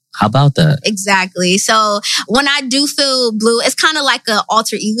 2014. How about that? Exactly. So when I do feel blue, it's kind of like an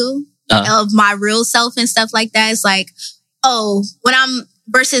alter ego of my real self and stuff like that. It's like, oh, when I'm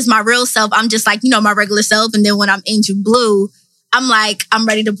versus my real self, I'm just like, my regular self. And then when I'm into blue, I'm like, I'm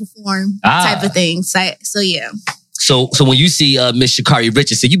ready to perform type of thing. So yeah. So when you see Miss Sha'Carri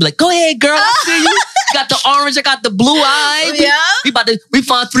Richardson, you be like, go ahead, girl. I see you. You got the orange, I got the blue eye. We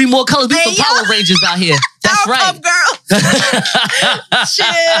find 3 more colors. We some Power Rangers out here. That's right. Girl. chill.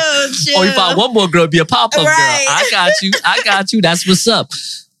 Oh, you find one more girl, be a pop-up girl. I got you. That's what's up.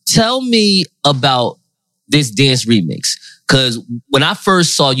 Tell me about this dance remix. Because when I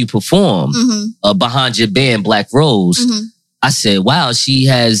first saw you perform behind your band, Black Rose, I said, wow, she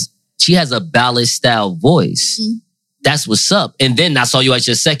has a ballad style voice. That's what's up. And then I saw you at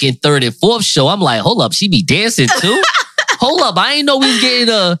your 2nd, 3rd, and 4th show. I'm like, hold up, she be dancing too? Hold up, I ain't know we was getting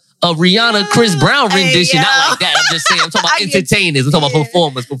a Rihanna, Chris Brown rendition. Not like that. I'm just saying, I'm talking about entertainers. I'm talking about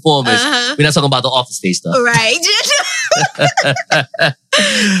performers. We're not talking about the off the stage stuff. Right.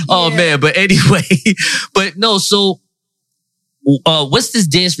 Man, but anyway. But no, so what's this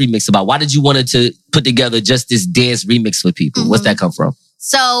dance remix about? Why did you want to put together just this dance remix for people? What's that come from?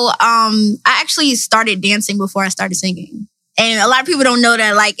 So I actually started dancing before I started singing. And a lot of people don't know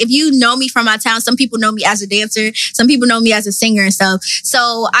that. Like, if you know me from my town, some people know me as a dancer. Some people know me as a singer and stuff.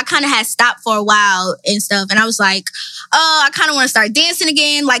 So I kind of had stopped for a while and stuff. And I was like, I kind of want to start dancing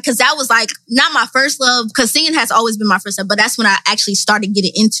again. Like, because that was like not my first love. Because singing has always been my first love. But that's when I actually started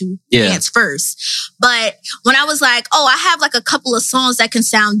getting into dance first. But when I was like, I have like a couple of songs that can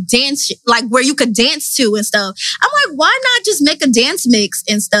sound dance, like where you could dance to and stuff. I'm like, why not just make a dance mix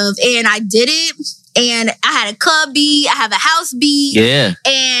and stuff? And I did it. And I had a club beat. I have a house beat. Yeah.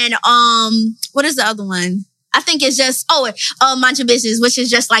 And what is the other one? I think it's just Mind Your Business, which is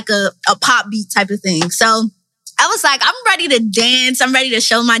just like a pop beat type of thing. So I was like, I'm ready to dance. I'm ready to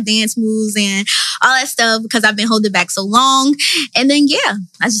show my dance moves and all that stuff because I've been holding back so long. And then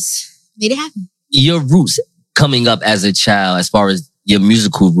I just made it happen. Your roots coming up as a child, as far as your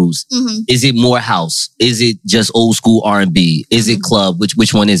musical roots, is it more house? Is it just old school R&B? Is it club?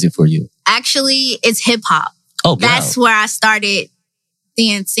 Which one is it for you? Actually, it's hip hop. Oh, that's where I started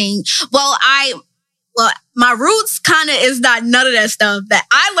dancing. Well, my roots kind of is not none of that stuff. That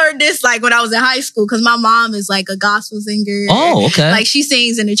I learned this like when I was in high school because my mom is like a gospel singer. Oh, okay. Like she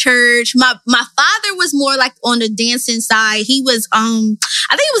sings in the church. My father was more like on the dancing side. He was I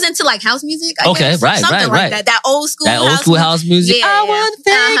think he was into like house music. I guess. Something like that. That old school house music. Yeah. I want to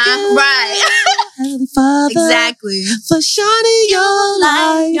thank you, right. Heavenly Father, exactly, for shining your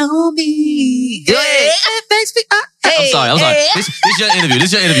light on me. Yeah. It makes me. I'm sorry. Hey. This is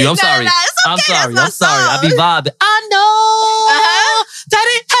your interview. I'm sorry. No, it's okay. I'm sorry. I be vibing. I know that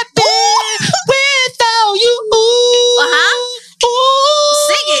it happened without you.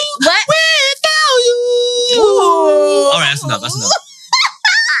 Sing it. What? Without you. All right, that's enough.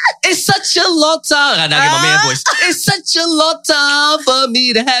 It's such a long time. I gotta get my man voice. It's such a long time for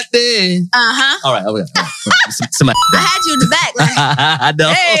me to happen. All right. Somebody. I had you in the back. Like, I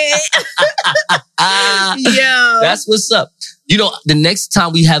know. Hey. Yo. That's what's up. You know, the next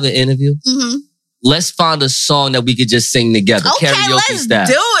time we have an interview, let's find a song that we could just sing together. Okay, karaoke let's style.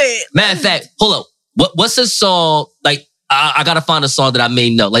 do it. Matter of fact, hold up. What's a song like? I gotta find a song that I may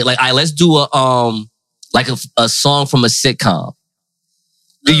know. Like, let's do a song from a sitcom.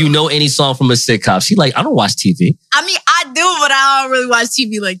 Do you know any song from a sitcom? She like, I don't watch TV. I mean, I do, but I don't really watch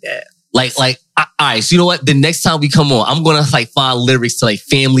TV like that. Like, all right. So you know what? The next time we come on, I'm gonna like find lyrics to like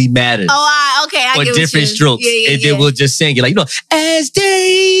Family Matters. Oh, okay. I or get different strokes, and then we'll just sing it. Like, as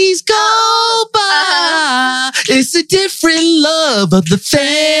days go by, it's a different love of the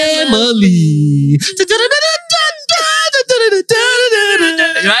family.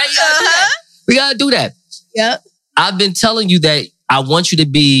 Right? We gotta do that. Yep. I've been telling you that I want you to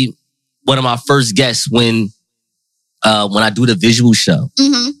be one of my first guests when I do the visual show.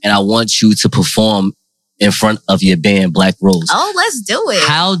 And I want you to perform in front of your band, Black Rose. Oh, let's do it.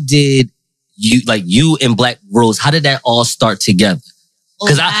 How did you and Black Rose, how did that all start together?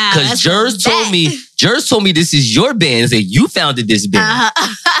 Because Jers told me this is your band. That you founded this band.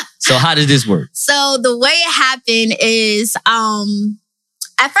 So how did this work? So the way it happened is,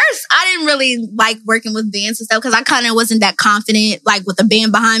 at first I didn't really like working with bands and stuff because I kind of wasn't that confident, like with a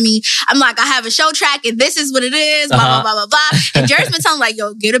band behind me. I'm like, I have a show track and this is what it is, blah, blah, blah, blah, blah. And Jerry's been telling me like,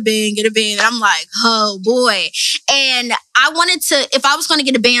 yo, get a band. And I'm like, oh boy. And I wanted to, if I was going to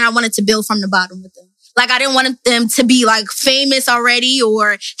get a band, I wanted to build from the bottom with them. Like, I didn't want them to be like famous already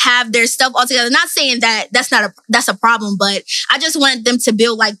or have their stuff all together. Not saying that that's a problem, but I just wanted them to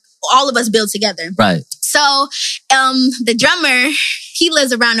build like all of us build together. Right. So, the drummer, he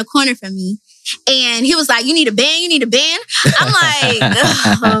lives around the corner from me. And he was like, you need a band? I'm like,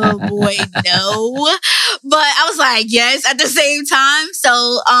 oh boy, no. But I was like, yes, at the same time.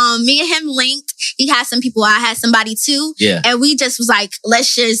 So me and him linked. He had some people, I had somebody too. Yeah. And we just was like,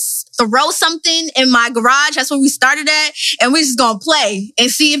 let's just throw something in my garage. That's where we started at. And we just gonna play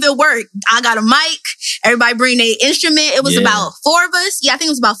and see if it worked. I got a mic. Everybody bring their instrument. It was about 4 of us. Yeah, I think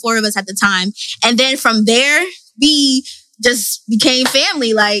it was about 4 of us at the time. And then from there, we just became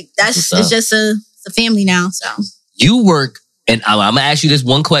family. Like it's just a family now. So you work, and I'm gonna ask you this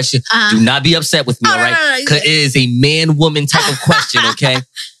one question. Do not be upset with me, all right? Because it is a man-woman type of question, okay?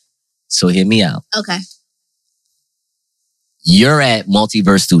 So hear me out. Okay. You're at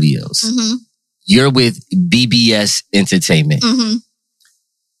Multiverse Studios. Mm-hmm. You're with BBS Entertainment. Mm-hmm.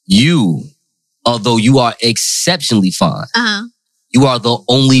 You, although you are exceptionally fine, you are the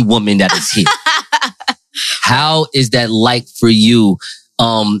only woman that is here. How is that like for you?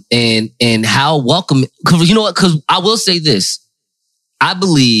 And how welcome? Because you know what? Because I will say this. I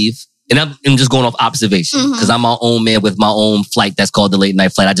believe, and I'm just going off observation, because I'm my own man with my own flight that's called the Late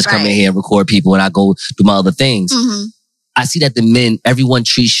Night Flight. I just come in here and record people and I go do my other things. I see that the men, everyone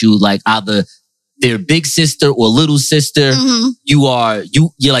treats you like either their big sister or little sister.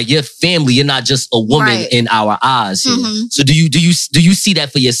 You're like your family. You're not just a woman in our eyes here. So do you see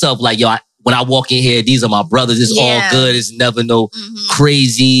that for yourself? Like, yo, when I walk in here, these are my brothers. It's all good. It's never no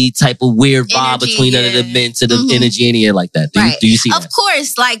crazy type of weird vibe between none of the men to the energy in here like that. Do you see that? Of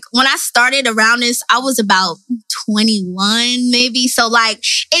course. Like when I started around this, I was about 21 maybe. So like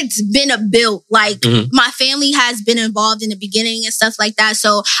it's been a build. Like my family has been involved in the beginning and stuff like that.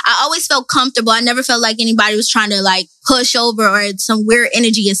 So I always felt comfortable. I never felt like anybody was trying to like push over or some weird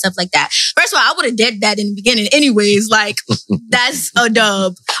energy and stuff like that. First of all, I would have did that in the beginning anyways. Like that's a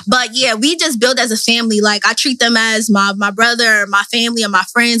dub. But yeah, we just build as a family. Like I treat them as my brother or my family or my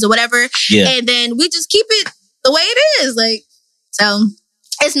friends or whatever. Yeah. And then we just keep it the way it is. Like, so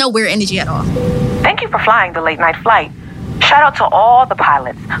it's no weird energy at all. Thank you for flying the Late Night Flight. Shout out to all the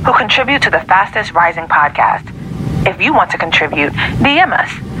pilots who contribute to the Fastest Rising podcast. If you want to contribute, DM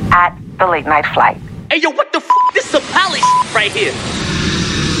us at the Late Night Flight. Hey, yo, what the f***? This is some pally right here.